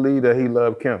really believe that he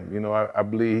loved Kim. I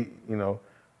believe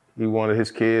he wanted his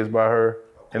kids by her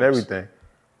and everything.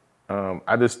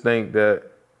 I just think that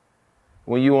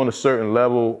when you're on a certain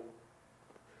level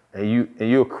and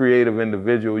you're a creative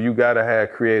individual, you gotta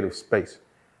have creative space.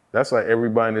 That's like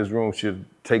everybody in this room should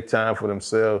take time for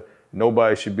themselves.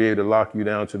 Nobody should be able to lock you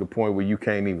down to the point where you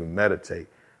can't even meditate,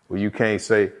 where you can't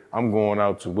say, I'm going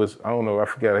out to I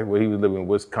forgot where he was living in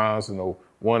Wisconsin or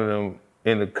one of them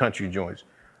in the country joints,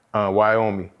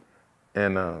 Wyoming,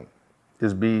 and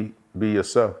just be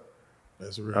yourself.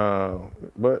 That's real.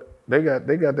 But they got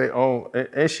their own,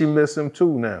 and she miss him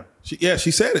too now. She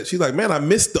said it. She's like, man, I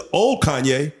miss the old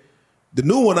Kanye. The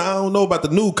new one, I don't know about the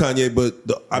new Kanye,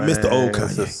 but I miss the old Kanye.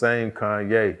 It's the same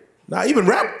Kanye. Nah, even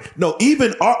rap. No,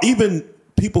 even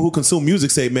people who consume music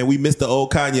say, man, we miss the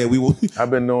old Kanye. I've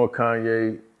been knowing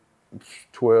Kanye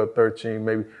 12,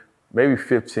 13, maybe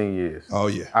 15 years. Oh,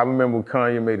 yeah. I remember when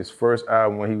Kanye made his first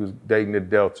album when he was dating the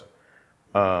Delta.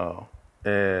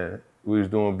 And we was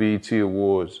doing BET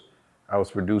Awards. I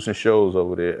was producing shows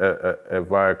over there at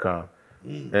Viacom.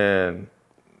 And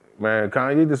man,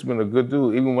 Kanye just been a good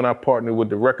dude. Even when I partnered with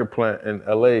the record plant in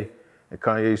LA, and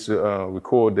Kanye used to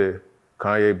record there.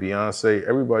 Kanye, Beyonce,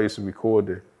 everybody used to record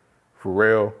there.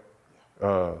 Pharrell.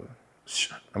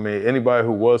 Anybody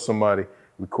who was somebody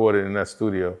recorded in that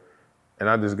studio. And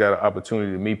I just got an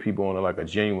opportunity to meet people on a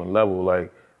genuine level,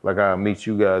 like I meet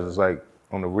you guys is like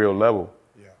on a real level.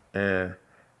 Yeah. And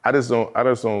I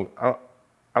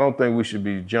don't think we should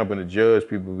be jumping to judge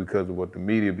people because of what the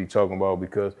media be talking about,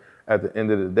 because at the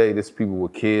end of the day, this people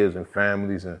with kids and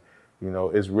families and,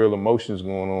 it's real emotions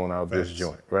going on out this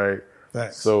joint, right?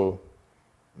 Facts. So,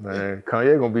 man,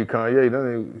 Kanye gonna be Kanye.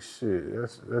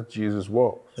 That's Jesus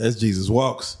walks. That's Jesus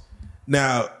walks.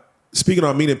 Now, speaking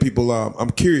of meeting people,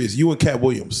 I'm curious, you and Cat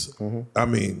Williams,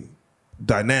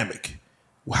 dynamic.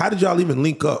 How did y'all even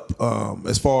link up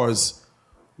as far as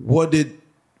what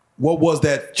was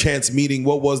that chance meeting?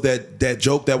 What was that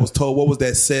joke that was told? What was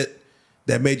that set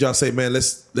that made y'all say, man,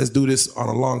 let's do this on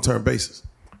a long-term basis?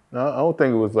 No, I don't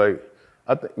think it was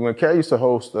I think when Cat used to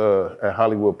host at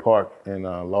Hollywood Park in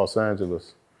Los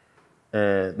Angeles,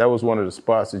 and that was one of the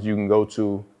spots that you can go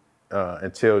to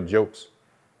and tell jokes.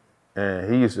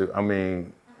 And he used to,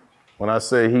 when when I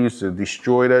say he used to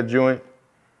destroy that joint,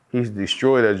 he used to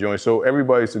destroy that joint. So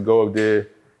everybody used to go up there.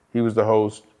 He was the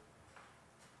host.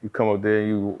 You come up there and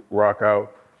you rock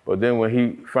out. But then when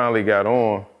he finally got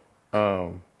on,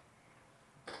 I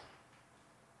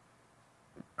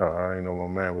didn't know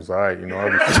my man was all right. You know, I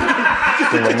was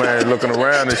seeing my man looking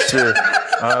around and shit.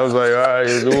 I was like, all right,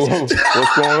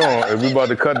 what's going on? Is we about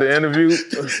to cut the interview?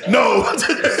 No.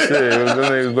 Shit, this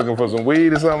nigga was looking for some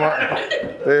weed or something.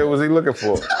 What the hell was he looking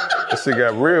for? This shit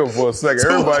got real for a second.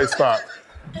 Everybody stopped.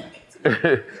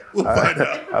 We'll find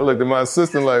out. I looked at my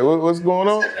assistant like, what's going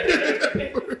on? All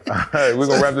right, we're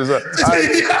gonna wrap this up. All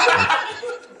right.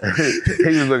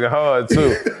 He was looking hard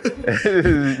too.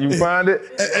 You find it?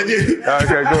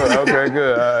 Okay, good. Okay,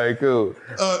 good. All right, cool.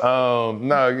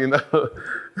 No, you know.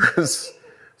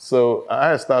 So I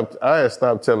had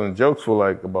stopped telling jokes for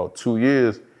like about 2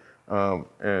 years,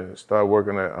 and started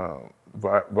working at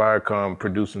Viacom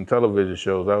producing television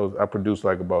shows. I produced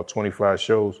like about 25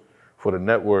 shows for the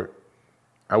network.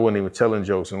 I wasn't even telling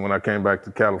jokes, and when I came back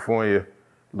to California,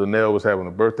 Linnell was having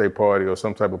a birthday party or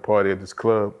some type of party at this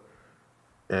club,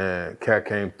 and Cat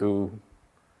came through,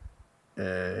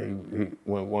 and he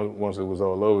once it was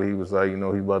all over, he was like, you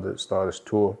know, he about to start his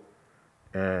tour,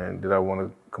 and did I want to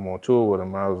come on tour with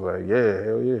him? I was like, yeah,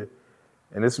 hell yeah.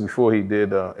 And this is before he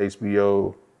did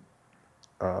HBO.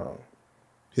 The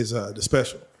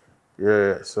special.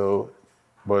 Yeah, so,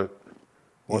 but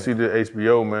once he did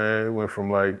HBO, man, it went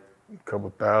from like a couple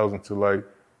thousand to like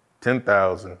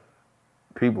 10,000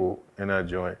 people in that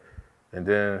joint. And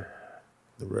then,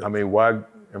 like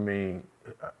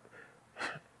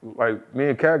me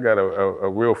and Cat got a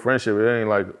real friendship. It ain't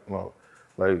like,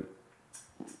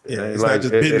 it's not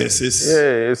just business.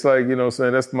 It's like, you know what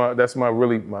I'm saying, that's my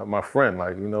really my friend,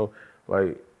 like, you know,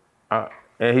 like,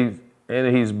 and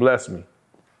he's blessed me.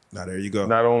 Now there you go.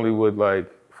 Not only with like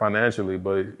financially,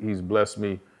 but he's blessed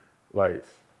me, like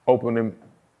opening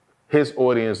his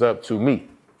audience up to me.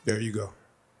 There you go.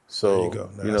 So,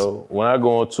 you know, when I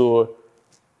go on tour,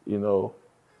 you know,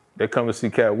 they come to see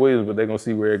Cat Williams, but they're going to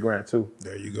see Red Grant too.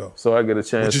 There you go. So I get a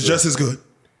chance. Which is just as good.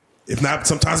 If not,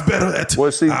 sometimes better.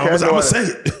 Well, see, I'm going to say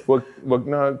it. Well,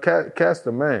 no, Cat's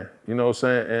the man. You know what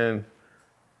I'm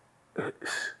saying? And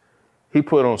he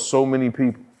put on so many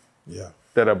people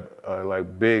that are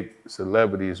like big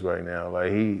celebrities right now.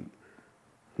 Like he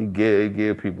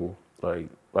give people like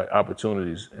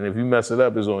opportunities. And if you mess it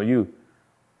up, it's on you.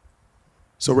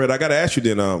 So, Red, I got to ask you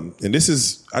then, and this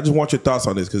is, I just want your thoughts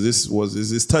on this because this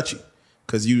is touchy.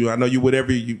 Because I know you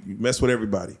mess with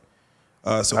everybody.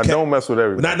 So I don't mess with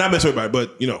everybody. Not mess with everybody,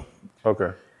 but you know.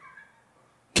 Okay.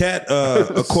 Cat,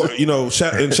 of course, you know,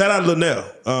 shout out to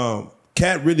Linnell.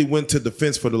 Cat really went to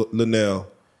defense for Linnell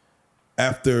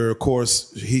after, of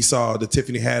course, he saw the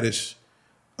Tiffany Haddish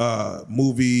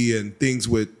movie and things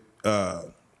with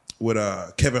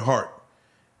Kevin Hart.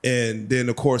 And then,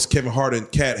 of course, Kevin Hart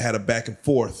and Cat had a back and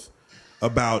forth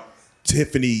about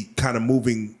Tiffany kind of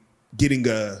moving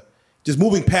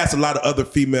past a lot of other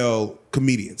female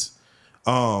comedians.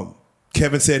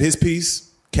 Kevin said his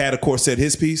piece. Cat, of course, said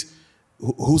his piece.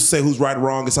 Who's to say who's right or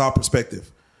wrong? It's our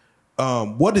perspective.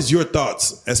 What is your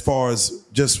thoughts as far as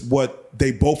just what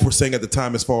they both were saying at the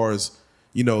time as far as,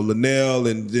 you know, Linnell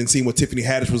and then seeing what Tiffany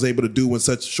Haddish was able to do in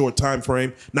such a short time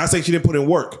frame? Not saying she didn't put in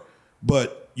work,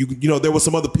 but you know, there were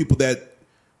some other people that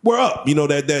were up, you know,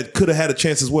 that could have had a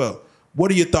chance as well.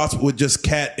 What are your thoughts with just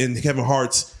Cat and Kevin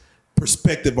Hart's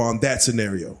perspective on that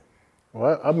scenario?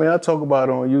 Well, I mean, I talk about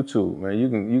it on YouTube, man. You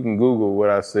can Google what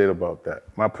I said about that,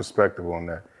 my perspective on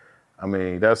that. I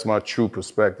mean, that's my true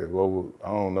perspective. Over, I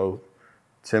don't know,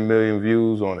 10 million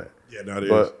views on it. Yeah, no, it is.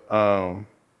 But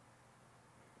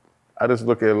I just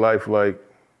look at life like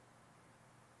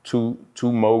two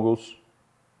moguls.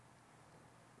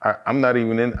 I'm not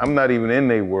even in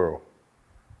their world.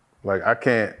 Like I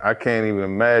can't even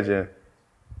imagine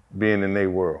being in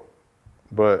their world.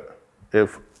 But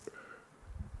if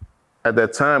at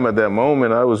that time, at that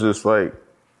moment, I was just like,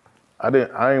 I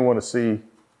didn't want to see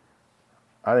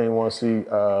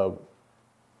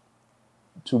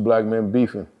two black men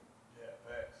beefing. Yeah,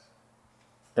 facts.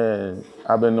 And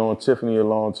I've been knowing Tiffany a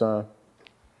long time.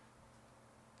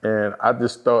 And I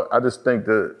just think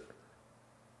that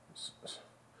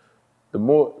the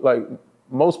more, like,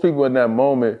 most people in that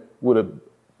moment would have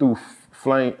threw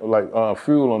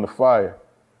fuel on the fire.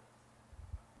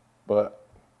 But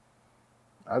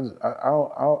I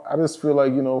just feel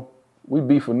like, you know, we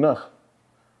beef enough.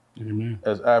 Amen.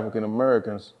 As African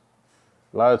Americans.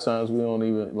 A lot of times we don't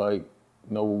even like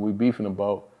know what we beefing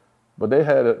about. But they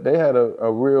had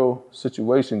a real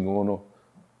situation going on.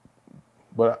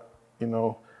 But you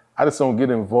know, I just don't get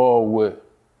involved with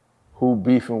who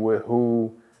beefing with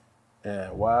who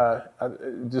and why.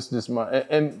 Just my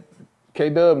and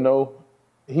K-Dub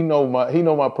he know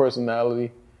my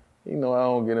personality. He know I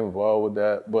don't get involved with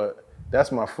that, but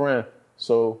that's my friend.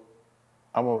 So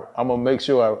I'm gonna make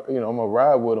sure I'm gonna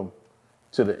ride with him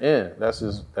to the end.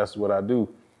 That's what I do.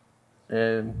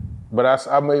 But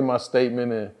I made my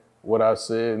statement and what I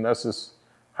said, and that's just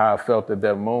how I felt at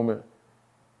that moment.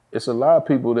 It's a lot of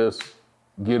people that's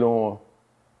get on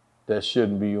that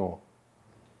shouldn't be on.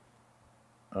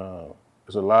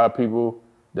 There's a lot of people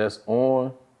that's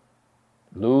on,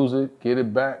 lose it, get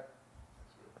it back.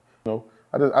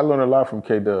 I learned a lot from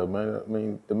K-Dub, man. I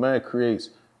mean, the man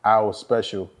creates hour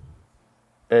special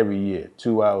every year,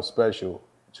 2 hour special,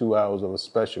 2 hours of a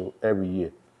special every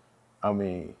year. I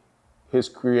mean, his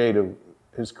creative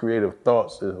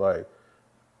thoughts is like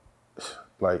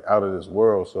out of this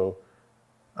world. So,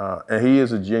 and he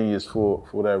is a genius for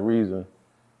that reason.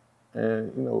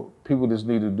 And people just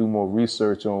need to do more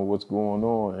research on what's going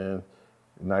on and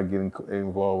not getting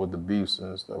involved with the beefs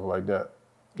and stuff like that.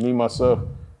 Me myself,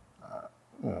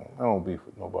 I don't beef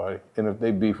with nobody. And if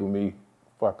they beef with me,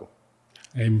 fuck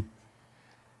them.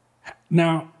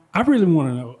 Now, I really want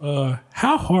to know,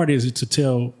 how hard is it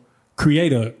to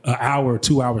create an hour,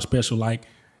 2 hour special? Like,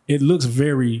 it looks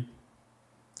very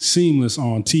seamless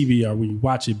on TV or when you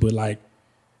watch it, but like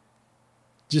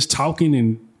just talking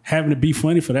and having to be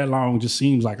funny for that long just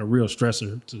seems like a real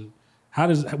stressor.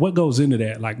 What goes into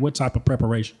that? Like, what type of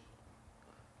preparation?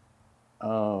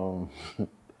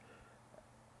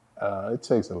 It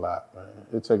takes a lot, man.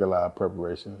 It takes a lot of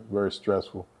preparation. Very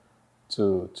stressful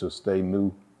to stay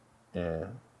new and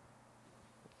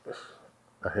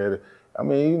ahead. I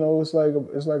mean, it's like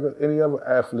any other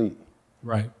athlete,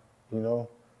 right?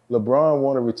 LeBron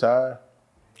want to retire.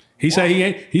 He say he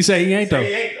ain't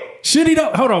though. Should he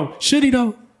though? Hold on. Should he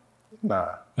though?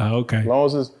 Nah. Oh, okay. As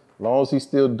long as he's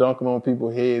still dunking on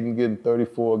people's head and getting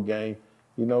 34 a game,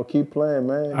 keep playing,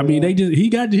 man. I mean, he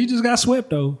just got swept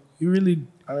though. He really.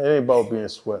 I mean, it ain't about being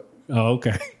swept. Oh,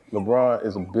 okay. LeBron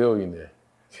is a billionaire.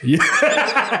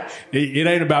 Yeah. it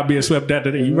ain't about being swept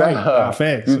after that. You right.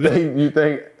 Facts. You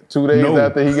think 2 days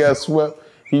after he got swept,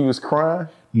 he was crying?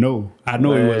 No, I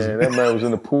know he wasn't. That man was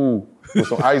in the pool with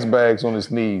some ice bags on his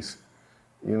knees.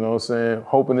 You know what I'm saying?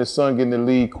 Hoping his son get in the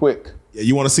league quick. Yeah,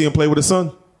 you want to see him play with his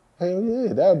son? Hell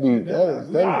yeah, that'd be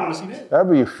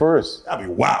a first. That'd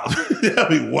be wild. That'd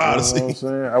be wild to see. What I'm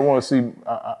saying? I want to see.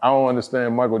 I don't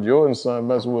understand Michael Jordan's son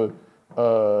messing with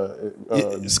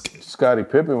Scottie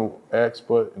Pippen ex,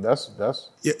 but that's.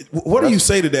 Yeah. What do you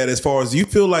say to that? As far as you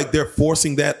feel like they're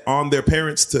forcing that on their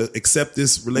parents to accept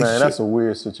this relationship? Man, that's a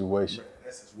weird situation.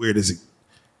 That's as weird as it.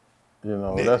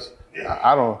 That's.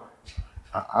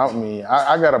 I mean,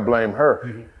 I gotta blame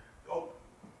her.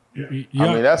 Yeah.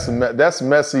 I mean, that's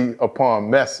messy upon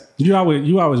messy. You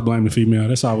always blame the female.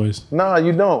 That's always. Nah,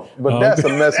 you don't. But that's a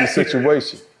messy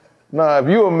situation. Nah, if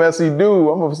you a messy dude,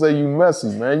 I'm gonna say you messy,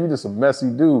 man. You just a messy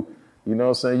dude. You know what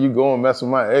I'm saying? You go and mess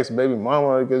with my ex baby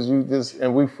mama because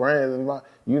and we friends and my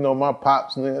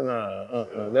pops.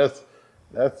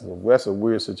 That's a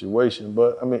weird situation.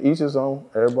 But I mean, each his own.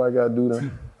 Everybody gotta do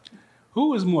them.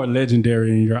 Who is more legendary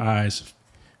in your eyes,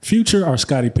 Future or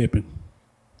Scottie Pippen?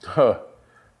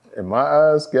 In my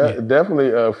eyes,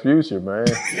 definitely Future, man.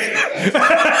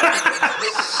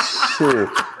 Shit.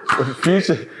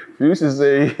 Future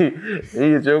say he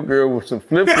hit your girl with some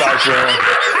flip-flops on.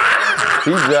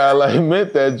 He jive like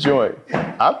meant that joint.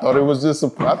 I thought it was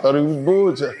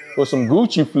bullshit with some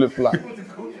Gucci flip-flop.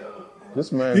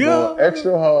 This man going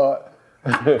extra hard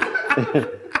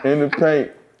in the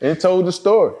paint and told the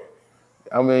story.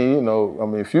 I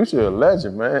mean, Future a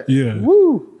legend, man. Yeah.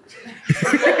 Woo.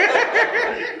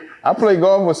 I play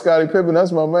golf with Scottie Pippen.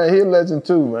 That's my man. He a legend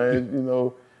too, man.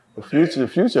 The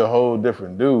Future a whole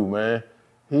different dude, man.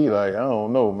 He I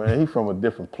don't know, man. He from a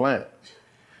different planet.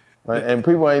 Like, and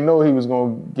people ain't know he was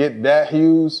gonna get that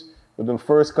huge with them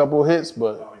first couple hits,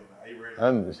 but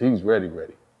he's ready.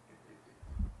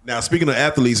 Now, speaking of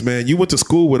athletes, man, you went to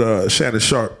school with Shannon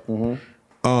Sharp.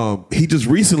 Mm-hmm. He just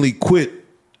recently quit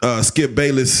Skip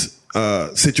Bayless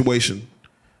situation.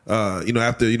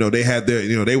 After they had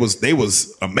their, they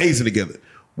was amazing together.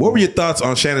 What were your thoughts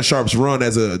on Shannon Sharp's run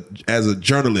as a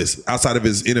journalist outside of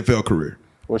his NFL career?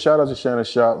 Well, shout out to Shannon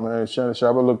Sharp, man. Shannon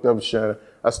Sharp, I looked up to Shannon.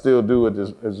 I still do at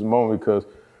this moment because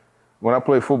when I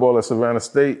played football at Savannah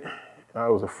State, I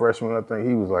was a freshman. I think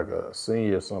he was like a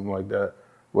senior or something like that.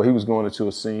 Well, he was going into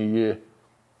a senior year.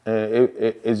 And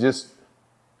it's just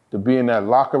to be in that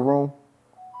locker room,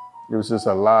 there was just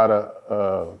a lot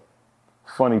of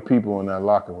funny people in that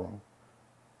locker room.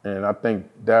 And I think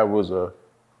that was a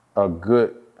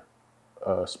good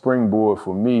springboard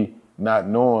for me not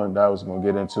knowing that I was going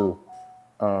to get into.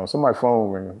 Somebody's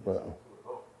phone ringing, but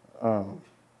I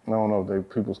don't know if they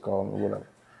people's calling or whatever.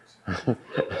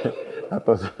 I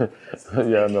thought,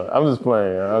 yeah, no, I'm just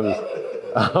playing.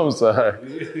 I'm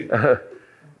sorry.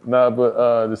 Nah,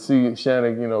 but to see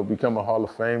Shannon, become a Hall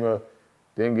of Famer,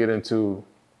 then get into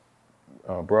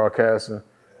broadcasting,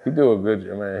 he do a good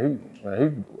job, man.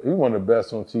 He one of the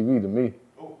best on TV to me.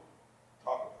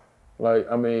 Like,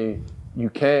 I mean, you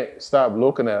can't stop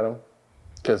looking at him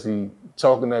because he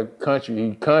talking that country,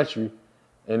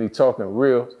 and he talking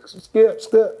real. Skip,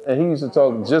 and he used to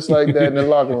talk just like that in the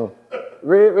locker room.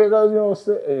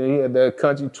 And he had that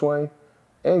country twang,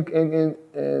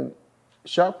 and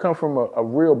Sharp come from a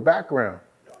real background.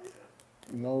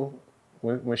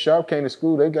 When Sharp came to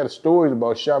school, they got stories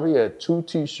about Sharp. He had 2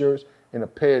 T-shirts and a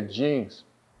pair of jeans.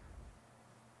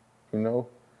 And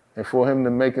for him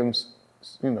to make him, his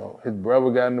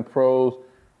brother got in the pros,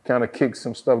 kind of kicked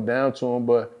some stuff down to him,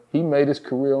 but he made his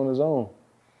career on his own.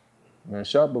 Man,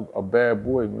 Sharp a bad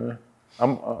boy, man.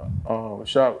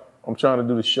 Sharp. I'm trying to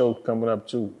do the show coming up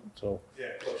too. So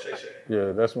Club Shay Shay.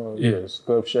 Yeah, that's one. Yeah, it's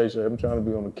Club Shay Shay. I'm trying to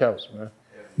be on the couch, man.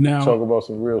 Now Talk about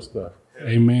some real stuff.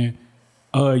 Hey, man.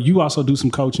 You also do some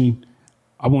coaching.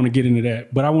 I want to get into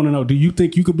that, but I want to know: do you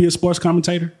think you could be a sports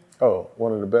commentator? Oh,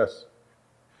 one of the best.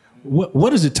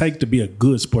 What does it take to be a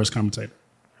good sports commentator?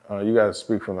 You got to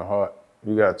speak from the heart.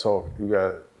 You got to talk. You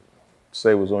got to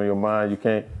say what's on your mind. You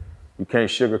can't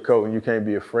sugarcoat, and you can't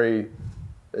be afraid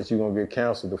that you're gonna get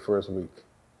canceled the first week.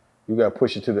 You got to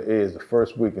push it to the edge the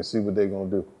first week and see what they're going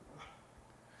to do.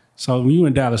 So when you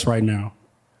in Dallas right now,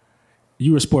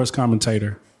 you're a sports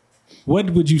commentator. What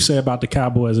would you say about the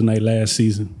Cowboys in their last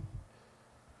season?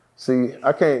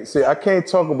 I can't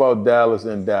talk about Dallas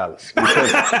in Dallas.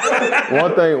 Because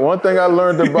one thing I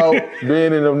learned about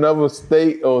being in another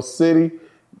state or city,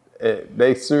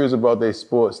 they serious about their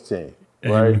sports team,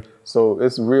 right? Mm-hmm. So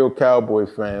it's real Cowboy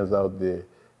fans out there,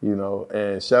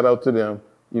 and shout out to them.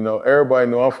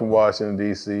 Everybody know I'm from Washington,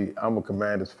 D.C. I'm a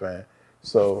Commanders fan.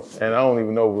 So, and I don't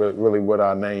even know really what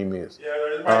our name is. Yeah,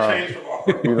 it might change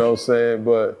tomorrow. You know what I'm saying?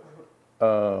 But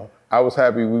I was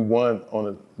happy we won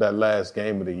on that last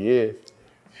game of the year.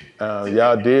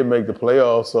 Y'all did make the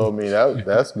playoffs, so, I mean,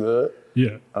 that's good.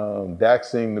 Yeah. Dak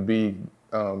seemed to be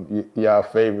y'all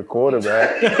favorite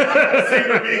quarterback.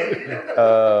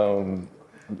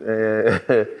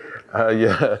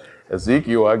 Yeah.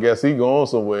 Ezekiel, I guess he going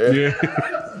somewhere. Yeah.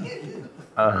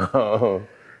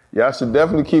 Y'all should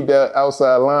definitely keep that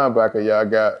outside linebacker y'all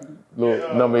got,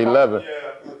 number 11.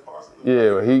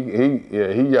 Yeah,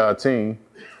 he y'all team.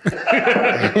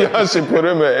 Y'all should put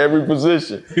him at every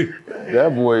position.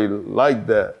 That boy like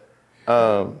that.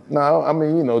 No, I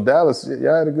mean, Dallas,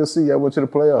 y'all had a good season. Y'all went to the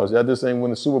playoffs. Y'all just ain't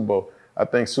win the Super Bowl. I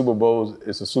think Super Bowls,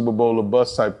 it's a Super Bowl or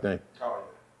bust type thing.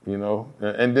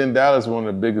 And then Dallas is one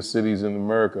of the biggest cities in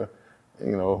America.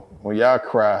 When y'all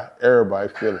cry, everybody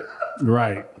feel it.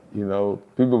 Right.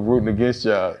 People rooting against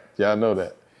y'all. Y'all know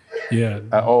that. Yeah.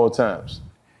 At all times.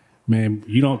 Man,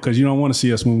 because you don't want to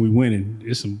see us when we winning.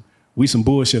 We some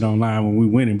bullshit online when we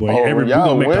winning, boy. We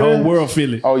gonna make the whole world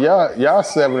feel it. Oh, y'all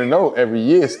 7-0 every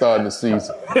year starting the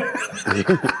season.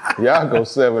 Y'all go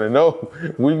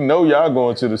 7-0. We know y'all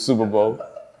going to the Super Bowl.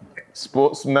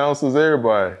 Sports announcers,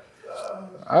 everybody.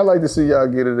 I like to see y'all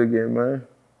get it again, man.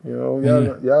 Y'all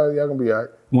gonna be all right.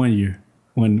 1 year.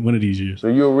 One of these years. So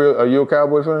are you a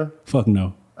Cowboy fan? Fuck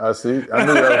no. I see. I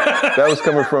knew that was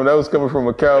coming from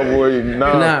a Cowboy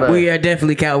fan. We are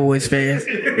definitely Cowboys fans.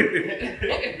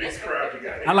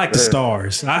 I like the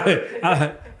Stars.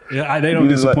 They don't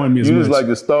disappoint me as much. You just like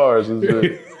the Stars.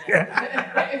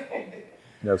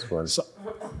 That's funny.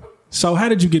 So how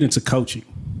did you get into coaching?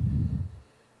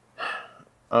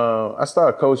 I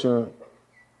started coaching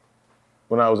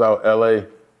when I was out LA.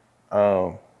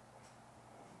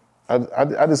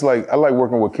 I just like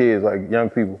working with kids, like young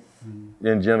people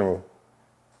in general.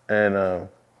 And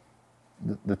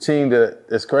the team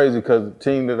it's crazy because the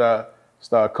team that I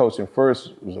started coaching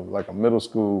first was like a middle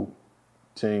school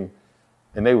team,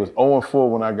 and they was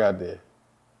 0-4 when I got there.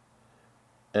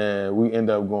 And we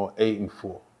ended up going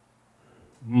 8-4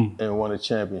 and won a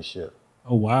championship.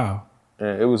 Oh, wow.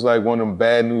 And it was like one of them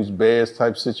bad news bears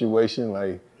type situation.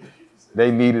 Like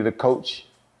they needed a coach,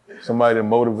 somebody to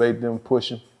motivate them, push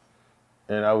them.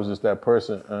 And I was just that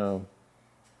person.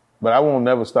 But I won't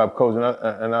never stop coaching.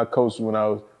 I coached when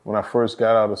I first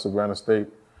got out of Savannah State.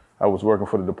 I was working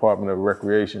for the Department of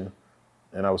Recreation,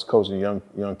 and I was coaching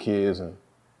young kids and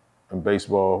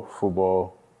baseball,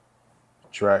 football,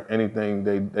 track, anything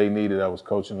they needed. I was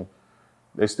coaching them.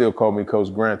 They still call me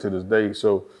Coach Grant to this day.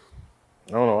 So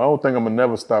I don't know. I don't think I'm gonna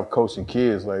never stop coaching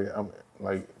kids. Like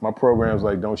like my programs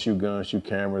like Don't Shoot Guns, Shoot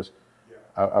Cameras.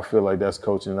 I feel like that's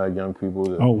coaching like young people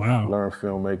to learn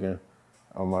filmmaking.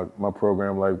 My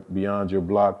program like Beyond Your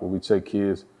Block, where we take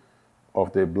kids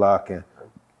off their block and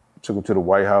took them to the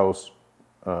White House,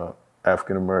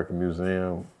 African American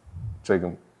Museum, take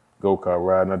them go-kart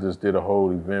riding. I just did a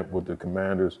whole event with the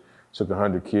Commanders, took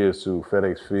 100 kids to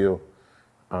FedEx Field,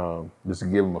 just to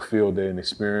give them a field day and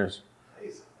experience.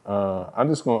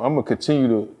 I'm gonna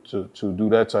continue to do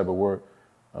that type of work.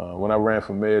 When I ran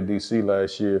for mayor of DC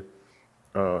last year,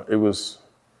 it was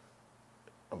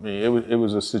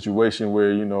a situation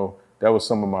where, you know, that was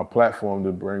some of my platform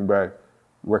to bring back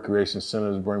recreation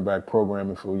centers, bring back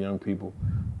programming for young people,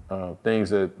 things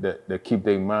that keep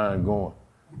their mind going,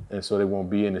 and so they won't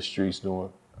be in the streets doing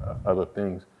other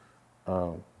things.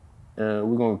 And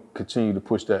we're gonna continue to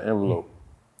push that envelope.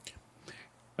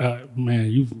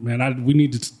 We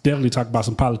need to definitely talk about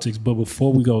some politics. But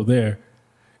before we go there,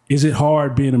 is it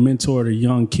hard being a mentor to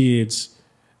young kids?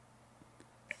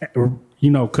 You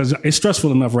know, because it's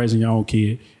stressful enough raising your own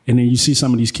kid, and then you see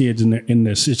some of these kids in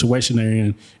the situation they're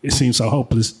in. It seems so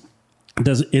hopeless.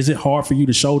 Is it hard for you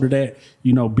to shoulder that?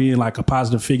 You know, being like a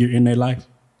positive figure in their life.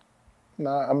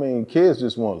 Nah, I mean, kids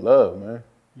just want love, man.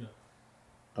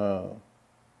 Yeah.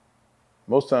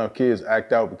 Most times kids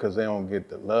act out because they don't get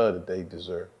the love that they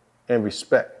deserve and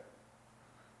respect.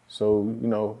 So, you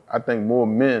know, I think more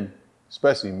men,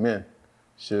 especially men,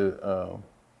 should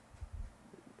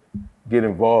get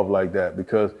involved like that,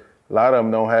 because a lot of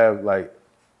them don't have like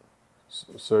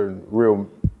certain real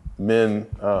men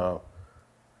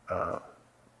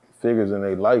figures in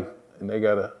their life, and they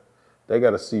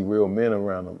gotta see real men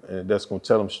around them, and that's gonna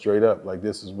tell them straight up, like,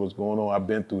 this is what's going on. I've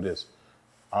been through this.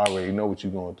 I already know what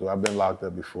you're going through. I've been locked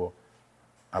up before.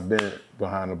 I've been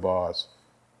behind the bars.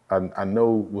 I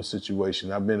know what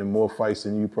situation. I've been in more fights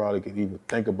than you probably could even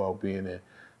think about being in.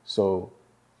 So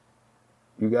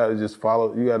you gotta just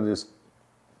follow. You gotta just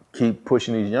keep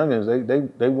pushing these youngins.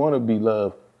 They want to be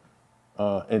loved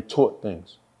and taught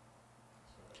things.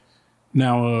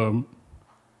 Now,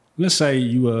 let's say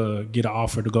you get an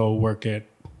offer to go work at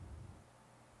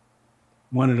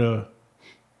one of the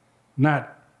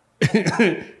not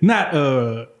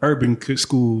urban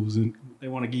schools, and they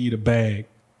want to give you the bag.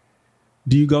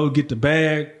 Do you go get the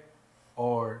bag,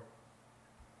 or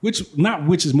which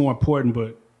is more important,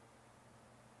 but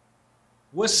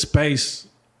what space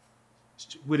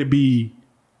would it be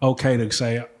okay to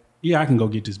say, yeah, I can go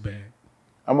get this bag?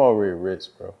 I'm already rich,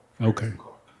 bro. Okay.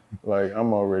 Like,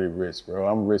 I'm already rich, bro.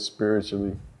 I'm rich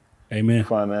spiritually, amen,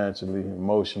 financially,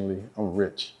 emotionally. I'm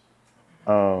rich.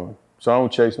 So I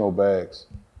don't chase no bags.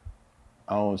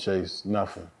 I don't chase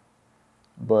nothing.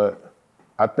 But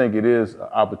I think it is an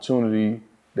opportunity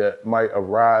that might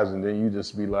arise, and then you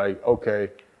just be like, okay,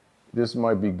 this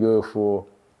might be good for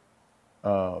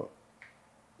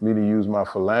me to use my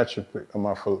philanthropic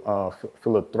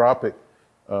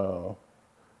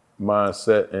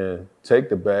mindset and take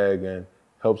the bag and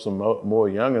help some more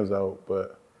youngins out.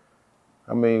 But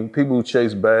I mean, people who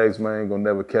chase bags, man, ain't gonna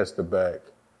never catch the bag.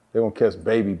 They're gonna catch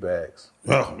baby bags.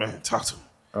 Oh man, talk to me.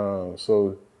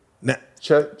 So now,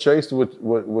 chase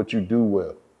what you do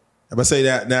well. I'm gonna say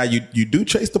that now you do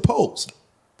chase the polls,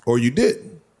 or you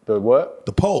did. The what?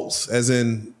 The polls, as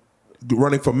in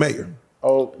running for mayor.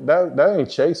 Oh, that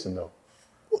ain't chasing though.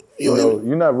 You know,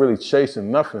 you're not really chasing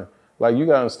nothing. Like, you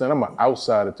gotta understand, I'm an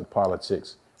outsider to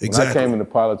politics. Exactly. When I came into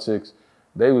politics,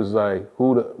 they was like,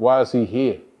 why is he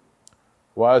here?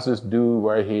 Why is this dude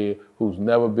right here who's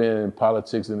never been in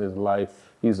politics in his life?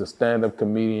 He's a stand-up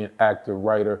comedian, actor,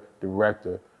 writer,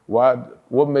 director.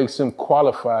 What makes him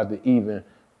qualified to even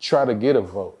try to get a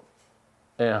vote?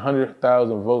 And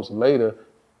 100,000 votes later,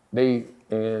 I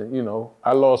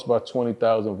lost by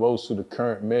 20,000 votes to the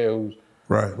current mayor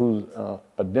who's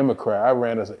a Democrat. I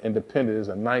ran as an independent. It's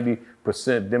a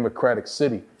 90% Democratic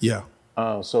city. Yeah.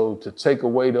 So to take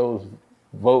away those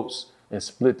votes and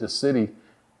split the city,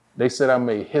 they said I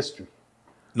made history.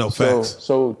 No facts.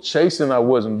 So chasing I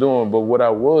wasn't doing, but what I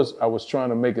was trying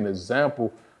to make an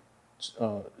example,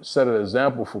 set an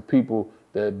example for people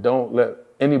that don't let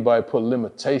anybody put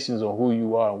limitations on who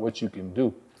you are and what you can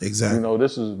do. Exactly. You know,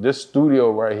 this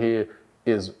studio right here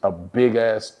is a big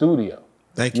ass studio.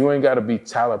 Thank you. You ain't got to be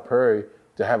Tyler Perry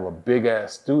to have a big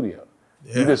ass studio.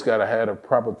 Yeah. You just got to have the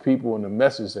proper people and the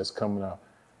message that's coming out.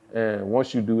 And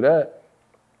once you do that,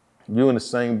 you're in the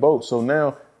same boat. So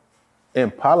now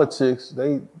in politics,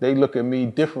 they look at me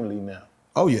differently now.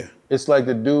 Oh yeah. It's like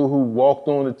the dude who walked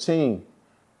on the team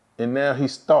and now he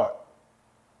start.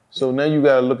 So now you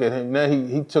got to look at him. Now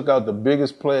he took out the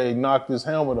biggest player. He knocked his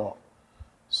helmet off.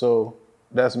 So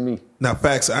That's me. Now,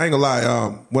 facts, I ain't gonna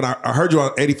lie. When I heard you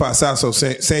on 85 South, so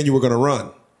saying you were gonna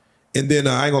run, and then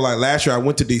I ain't gonna lie. Last year I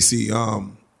went to DC,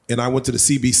 and I went to the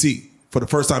CBC for the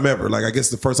first time ever. Like I guess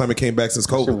the first time it came back since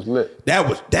COVID. That shit was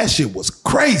lit. That shit was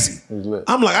crazy. It was lit.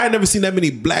 I'm like, I ain't never seen that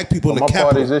many black people in the My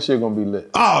Capitol. parties this year gonna be lit.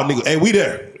 Oh, nigga, hey, we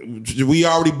there. We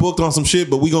already booked on some shit,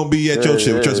 but we gonna be at your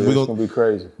shit. Trust me, we it's gonna be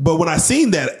crazy. But when I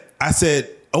seen that, I said,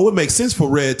 "Oh, it makes sense for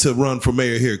Red to run for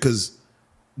mayor here because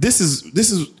this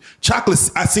is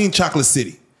chocolate." I seen Chocolate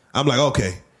City. I'm like,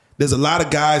 okay, there's a lot of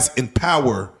guys in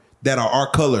power that are our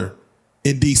color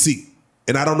in DC,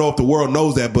 and I don't know if the world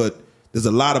knows that, but there's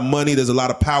a lot of money, there's a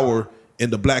lot of power in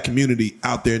the black community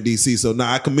out there in DC. So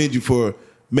now I commend you for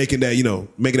making that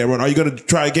run. Are you gonna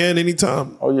try again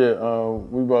anytime? Oh yeah,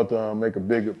 we about to make a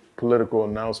big political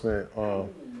announcement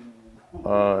in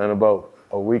about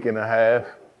a week and a half.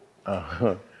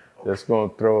 That's gonna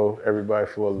throw everybody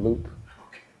for a loop.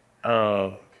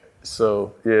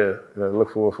 So yeah,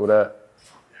 look forward for that.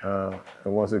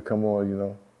 And once it come on, you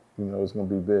know it's gonna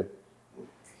be big.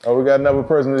 Oh, we got another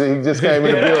person. He just came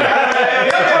in the building.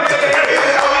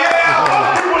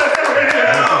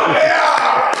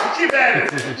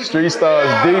 Street Stars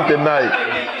deep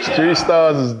tonight. Street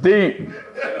Stars is deep.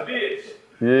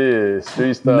 Yeah,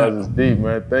 Street Stars is deep,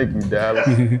 man. Thank you, Dallas.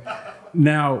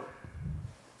 Now,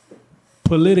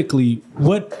 politically,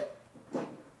 what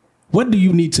do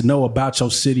you need to know about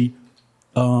your city?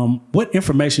 What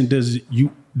information do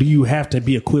you have to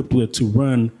be equipped with to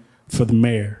run for the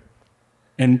mayor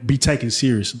and be taken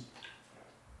seriously?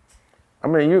 I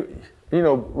mean, you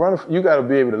got to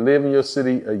be able to live in your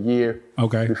city a year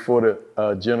before the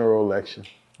general election.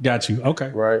 Got you. Okay.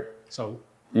 Right. So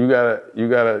you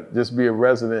gotta just be a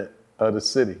resident of the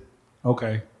city.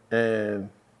 Okay. And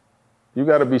you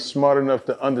got to be smart enough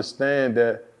to understand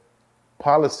that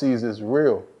policies is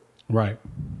real. Right.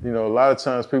 You know, a lot of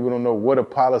times people don't know what a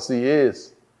policy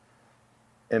is,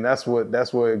 and that's where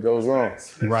it goes wrong.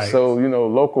 Right. So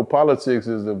local politics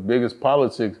is the biggest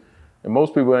politics. And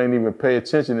most people ain't even pay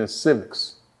attention in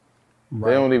civics. Right.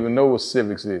 They don't even know what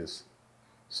civics is.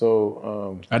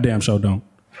 So I damn sure don't.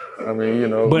 I mean,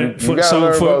 but you gotta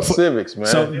learn about civics, man.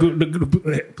 So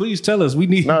please tell us. We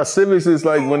need. Civics is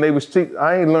like when they was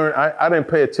I didn't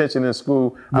pay attention in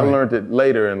school. Right. I learned it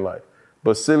later in life.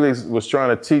 But civics was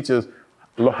trying to teach us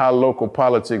how local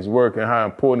politics work and how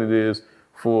important it is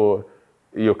for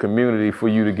your community for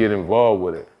you to get involved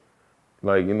with it.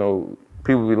 Like,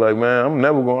 people be like, man, I'm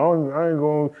never going, I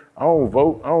don't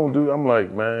vote, I don't do, I'm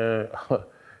like,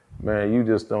 man, you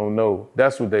just don't know.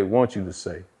 That's what they want you to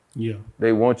say. Yeah.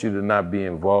 They want you to not be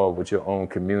involved with your own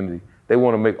community. They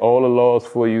want to make all the laws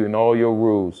for you and all your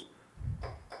rules.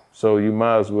 So you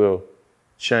might as well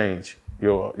change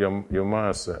your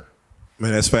mindset.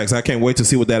 Man, that's facts. I can't wait to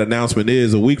see what that announcement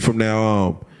is a week from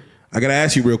now. I got to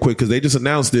ask you real quick because they just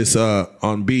announced this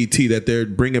on BET that they're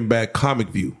bringing back Comic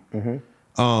View. Mm-hmm.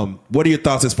 What are your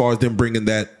thoughts as far as them bringing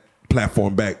that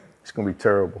platform back? It's going to be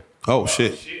terrible. Oh,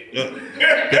 shit.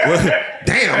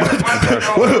 Damn.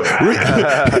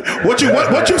 What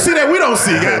you see that we don't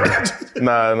see?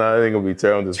 Nah, it ain't going to be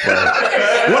terrible. I'm just playing.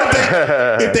 What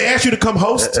if they ask you to come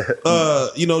host,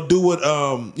 do what,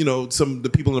 some of the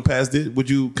people in the past did? Would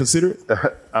you consider it?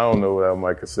 I don't know what I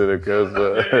might consider because,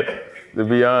 to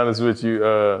be honest with you,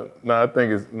 I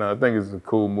think it's a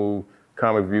cool move.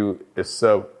 Comic View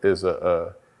itself is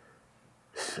it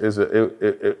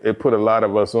put a lot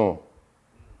of us on.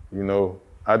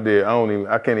 I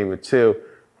can't even tell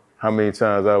how many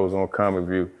times I was on Comic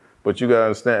View. But you gotta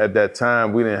understand, at that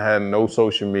time we didn't have no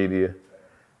social media.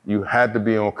 You had to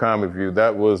be on Comic View.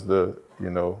 That was a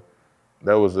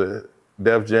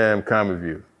Def Jam Comic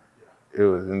View.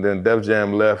 And then Def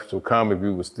Jam left, so Comic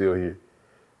View was still here.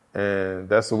 And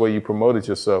that's the way you promoted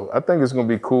yourself. I think it's gonna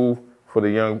be cool for the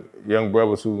young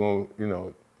brothers who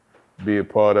gonna, be a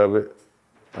part of it.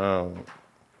 I'm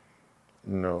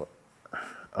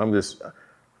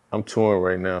touring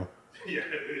right now.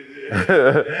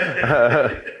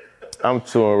 I'm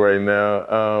touring right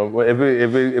now. If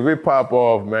it pop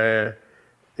off, man,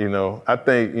 I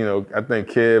think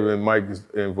Kev and Mike is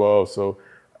involved, so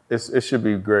it should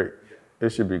be great. It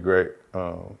should be great.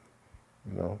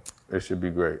 It should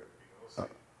be great.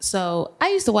 So I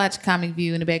used to watch Comic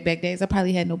View in the back days. I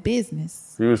probably had no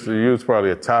business. You was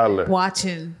probably a toddler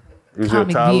watching. Was you a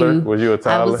toddler? View. Was you a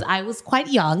toddler? I was quite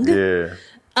young. Yeah.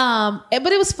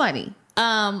 But it was funny.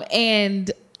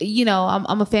 And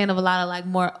I'm a fan of a lot of like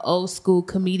more old school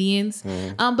comedians.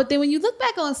 Mm. But then when you look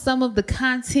back on some of the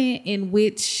content in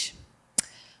which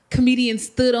comedians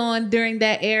stood on during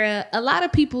that era, a lot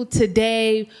of people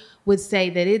today would say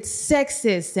that it's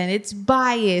sexist and it's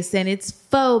biased and it's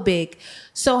phobic.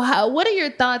 So what are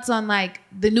your thoughts on like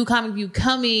the new Comic View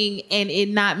coming and it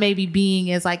not maybe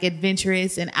being as like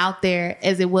adventurous and out there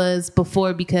as it was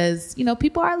before? Because, you know,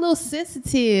 people are a little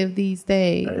sensitive these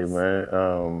days. Hey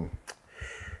man,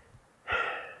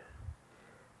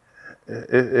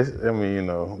 I mean, you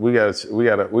know, we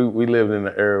lived in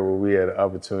an era where we had an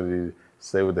opportunity to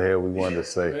say what the hell we wanted to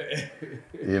say.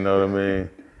 You know what I mean?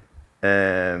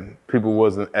 And people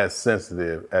wasn't as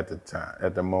sensitive at the time,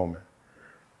 at the moment.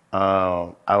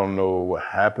 I don't know what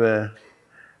happened.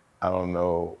 I don't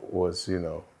know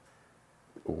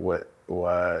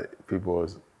why people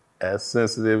was as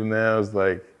sensitive now. It's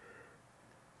like,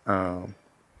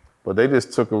 but they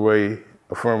just took away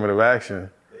affirmative action.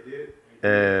 They did.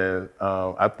 And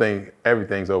I think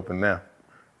everything's open now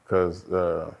because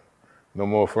no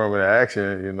more affirmative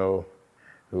action. You know,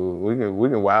 we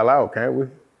can wild out, can't we?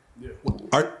 Yeah.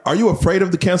 Are you afraid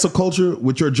of the cancel culture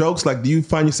with your jokes? Like, do you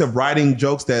find yourself writing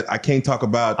jokes that I can't talk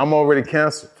about? I'm already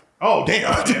canceled. Oh, damn.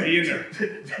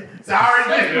 Sorry,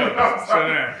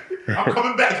 I'm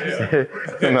coming back.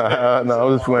 No,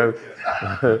 I'm just playing.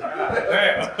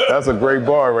 That's a great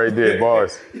bar right there,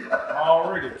 bars.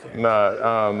 Already canceled.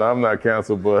 Nah, I'm not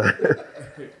canceled, but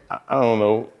I don't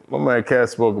know. My man Cat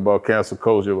spoke about cancel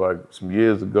culture like some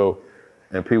years ago,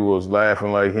 and people was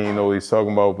laughing like he didn't know what he's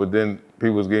talking about, but then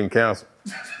people was getting canceled.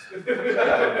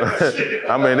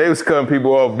 I mean, they was cutting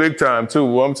people off big time too.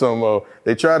 Well, I'm talking about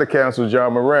they tried to cancel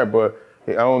John Morant, but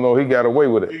I don't know, he got away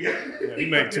with it. Yeah, he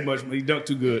made too much. He dunked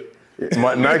too good.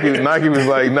 Nike was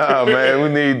like, nah, man, we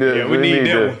need this. Yeah, we need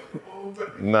that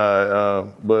one. Nah,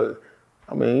 but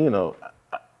I mean, you know,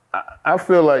 I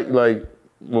feel like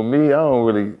with me, I don't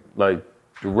really like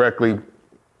directly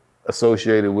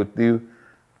associated with you.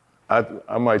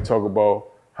 I might talk about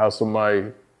how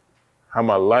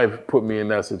my life put me in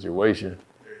that situation.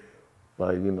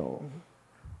 Like, you know,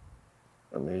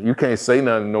 I mean, you can't say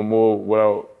nothing no more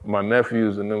without my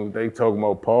nephews and them, they talking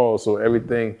about pause. So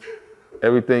everything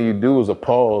you do is a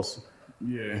pause.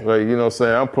 Yeah. Like, you know what I'm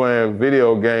saying? I'm playing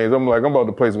video games. I'm like, I'm about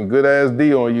to play some good ass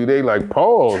D on you. They like,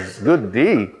 pause, good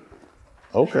D.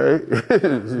 Okay.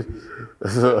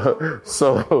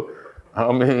 so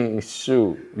I mean,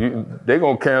 shoot, they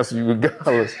gonna cancel you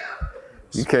regardless.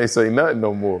 You can't say nothing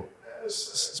no more.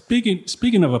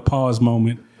 Speaking of a pause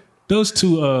moment, those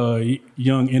two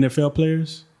young NFL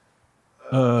players,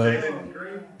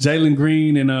 Jalen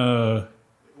Green and the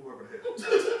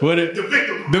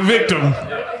victim.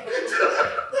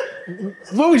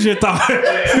 What was your thought?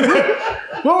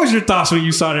 What was your thoughts when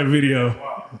you saw that video?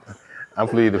 I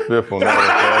plead the fifth on that one.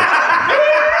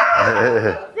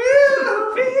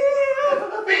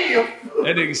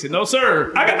 That nigga said, "No,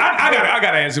 sir. I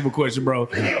gotta answer him a question, bro."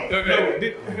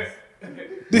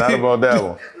 Not about that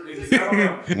one.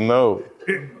 No.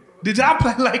 Did y'all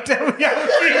play like that when y'all were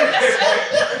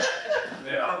kids? I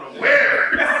don't know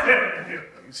where.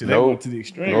 So they went to the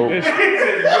extreme. Nope.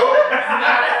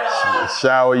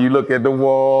 Shower, you look at the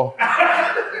wall.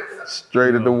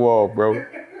 Straight at the wall, bro.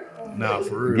 Nah,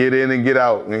 for real. Get in and get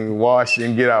out, and wash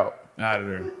and get out. Out of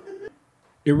there.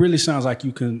 It really sounds like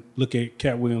you can look at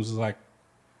Cat Williams as like,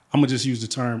 I'm gonna just use the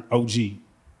term OG.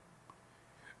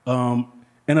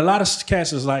 And a lot of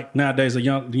cats is like nowadays, the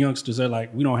youngsters are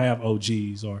like, we don't have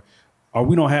OGs or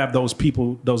we don't have those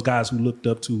people, those guys who looked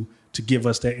up to give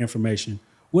us that information.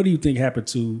 What do you think happened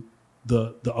to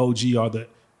the OG or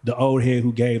the old head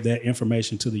who gave that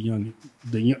information to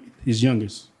his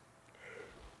youngest?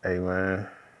 Hey man,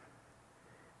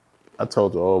 I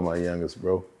talk to all my youngest,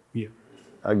 bro. Yeah,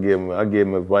 I give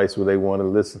them advice where they want to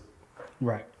listen.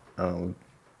 right.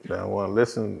 They don't want to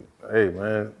listen. Hey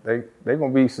man, they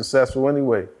gonna be successful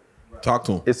anyway. Talk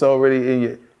to them. It's already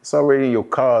in your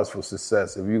cards for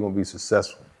success. If you're gonna be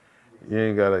successful, you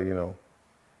ain't gotta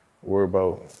worry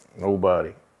about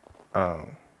nobody.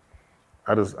 I'm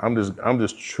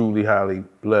just truly highly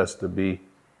blessed to be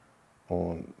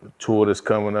on the tour that's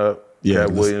coming up. Yeah,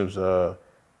 Cat Williams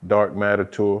Dark Matter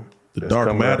tour. The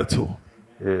Dark Matter tour.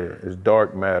 Yeah, it's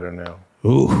Dark Matter now.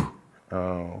 Ooh.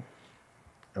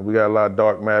 And we got a lot of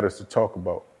dark matters to talk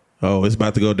about. Oh, it's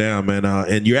about to go down, man.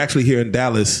 And you're actually here in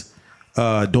Dallas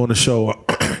doing a show.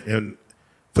 And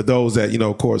for those that,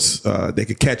 of course, they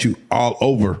could catch you all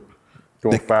over.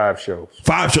 Doing 5 shows.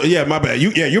 5 shows. Yeah, my bad.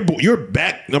 You're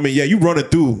back. I mean, you running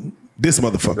through this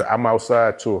motherfucker. I'm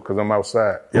outside tour because I'm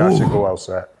outside. Y'all should go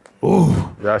outside. Ooh.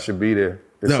 Y'all should be there.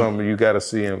 It's something you got to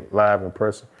see him live in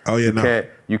person. Oh, yeah,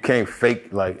 You can't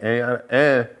fake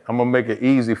and I'm going to make it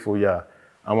easy for y'all.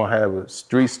 I'm going to have a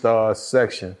Street Stars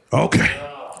section. Okay.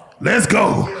 Let's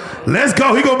go. Let's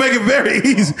go. He gonna make it very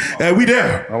easy. And we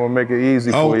there. I'm gonna make it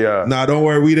easy for y'all. Nah, don't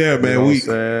worry. We there, man. You know we what I'm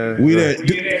saying? there.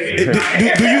 Do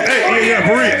you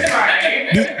for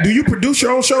real? Do you produce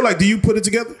your own show? Like, do you put it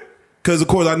together? Because of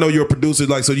course I know you're a producer.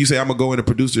 Like, so you say I'm gonna go in and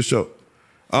produce your show.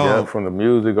 Yeah, from the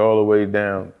music all the way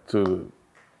down to the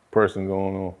person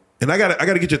going on. And I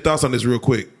gotta get your thoughts on this real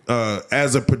quick.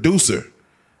 As a producer,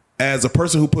 as a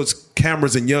person who puts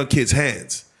cameras in young kids'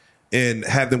 hands and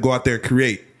have them go out there and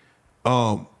create,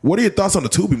 what are your thoughts on the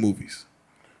Tubi movies?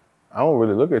 I don't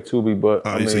really look at Tubi, but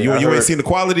I mean, so you ain't seen the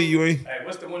quality. You ain't. Hey,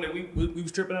 what's the one that we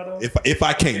was tripping out on? If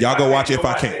I can't, y'all go watch it. If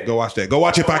I can't, go watch that. Go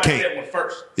watch If I Can't. That one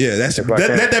first. Yeah, let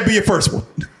that be your first one.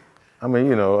 I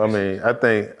mean, I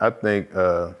think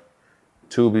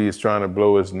Tubi is trying to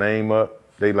blow its name up.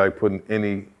 They like putting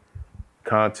any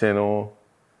content on.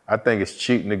 I think it's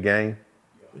cheating the game.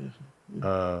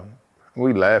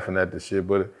 We laughing at this shit,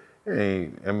 but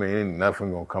ain't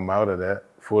nothing gonna come out of that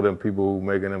for them people who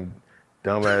making them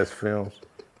dumbass films.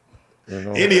 You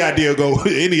know? Any idea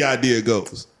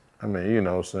goes. I mean, you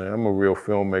know what I'm saying? I'm a real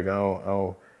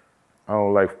filmmaker. I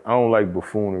don't like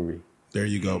buffoonery. There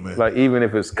you go, man. Like, even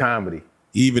if it's comedy.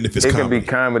 It can be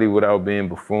comedy without being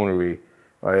buffoonery.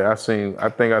 Like, I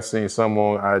think I seen some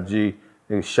on IG.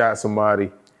 He shot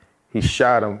somebody. He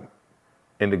shot him,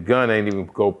 and the gun ain't even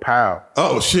go pow.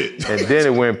 Oh shit! And then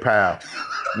it went pow.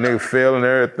 Nigga fell and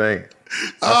everything.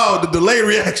 The delay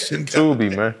reaction.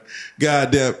 Tubi, man.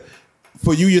 Goddamn.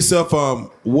 For you yourself,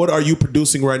 what are you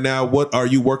producing right now? What are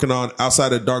you working on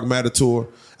outside of Dark Matter tour?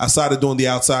 Outside of doing the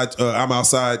I'm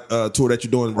Outside tour that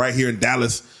you're doing right here in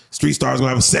Dallas. Street Stars gonna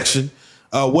have a section.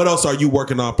 What else are you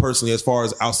working on personally, as far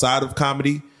as outside of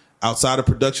comedy, outside of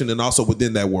production, and also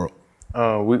within that world?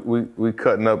 We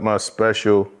cutting up my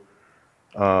special.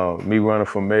 Me running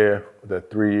for mayor. That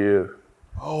 3 year.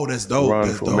 Oh, that's dope.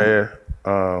 Running for mayor.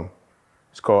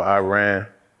 It's called I Ran,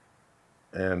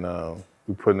 and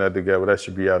we're putting that together. That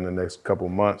should be out in the next couple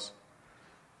months.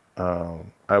 I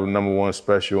have a #1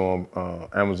 special on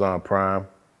Amazon Prime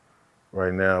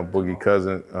right now. Boogie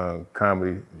Cousin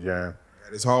Comedy Jam.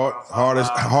 It's hard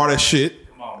as shit.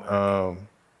 Come on, man.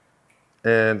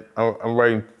 And I'm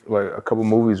writing like a couple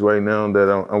movies right now that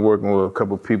I'm working with a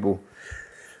couple people.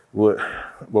 But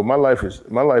my life is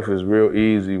real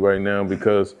easy right now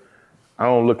because I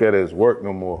don't look at it as work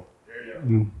no more.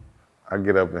 I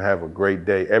get up and have a great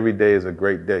day. Every day is a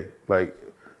great day. Like,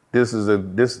 this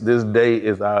day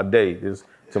is our day.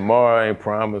 Tomorrow ain't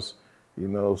promised,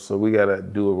 so we gotta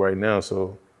do it right now.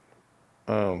 So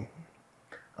I'm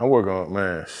working on it,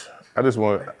 man.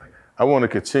 I want to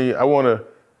continue. I want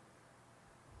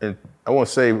to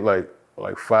save like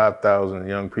 5,000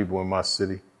 young people in my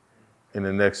city in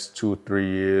the next 2 or 3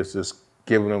 years, just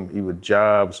giving them either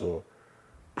jobs or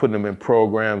putting them in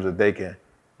programs that they can,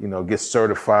 get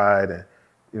certified.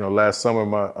 And, last summer,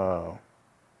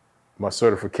 my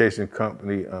certification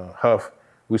company, Huff,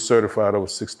 we certified over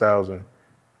 6,000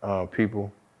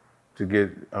 people to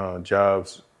get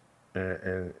jobs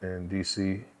in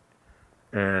DC.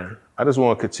 And I just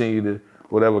want to continue to,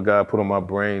 whatever God put on my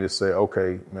brain, to say,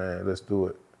 okay, man, let's do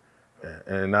it.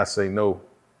 And not say no.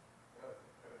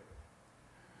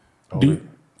 Do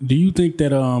you think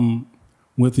that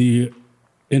with the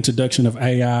introduction of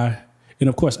AI, and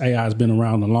of course AI has been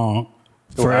around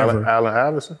forever. Allen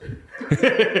Iverson?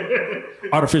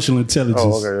 Artificial intelligence.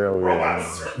 Oh,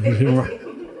 okay.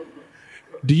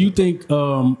 Do you think,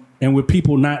 and with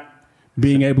people not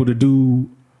being able to do,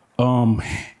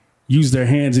 use their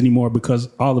hands anymore because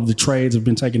all of the trades have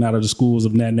been taken out of the schools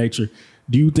of that nature,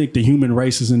 do you think the human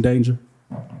race is in danger?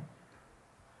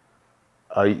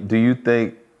 Do you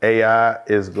think AI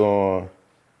is going to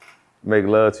make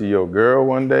love to your girl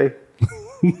one day?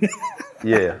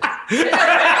 Yeah.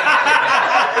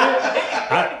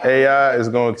 AI is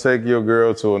going to take your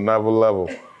girl to another level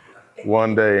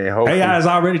one day. And hopefully, AI is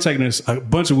already taking a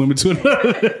bunch of women to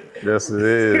another. Yes, it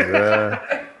is, man.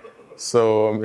 So,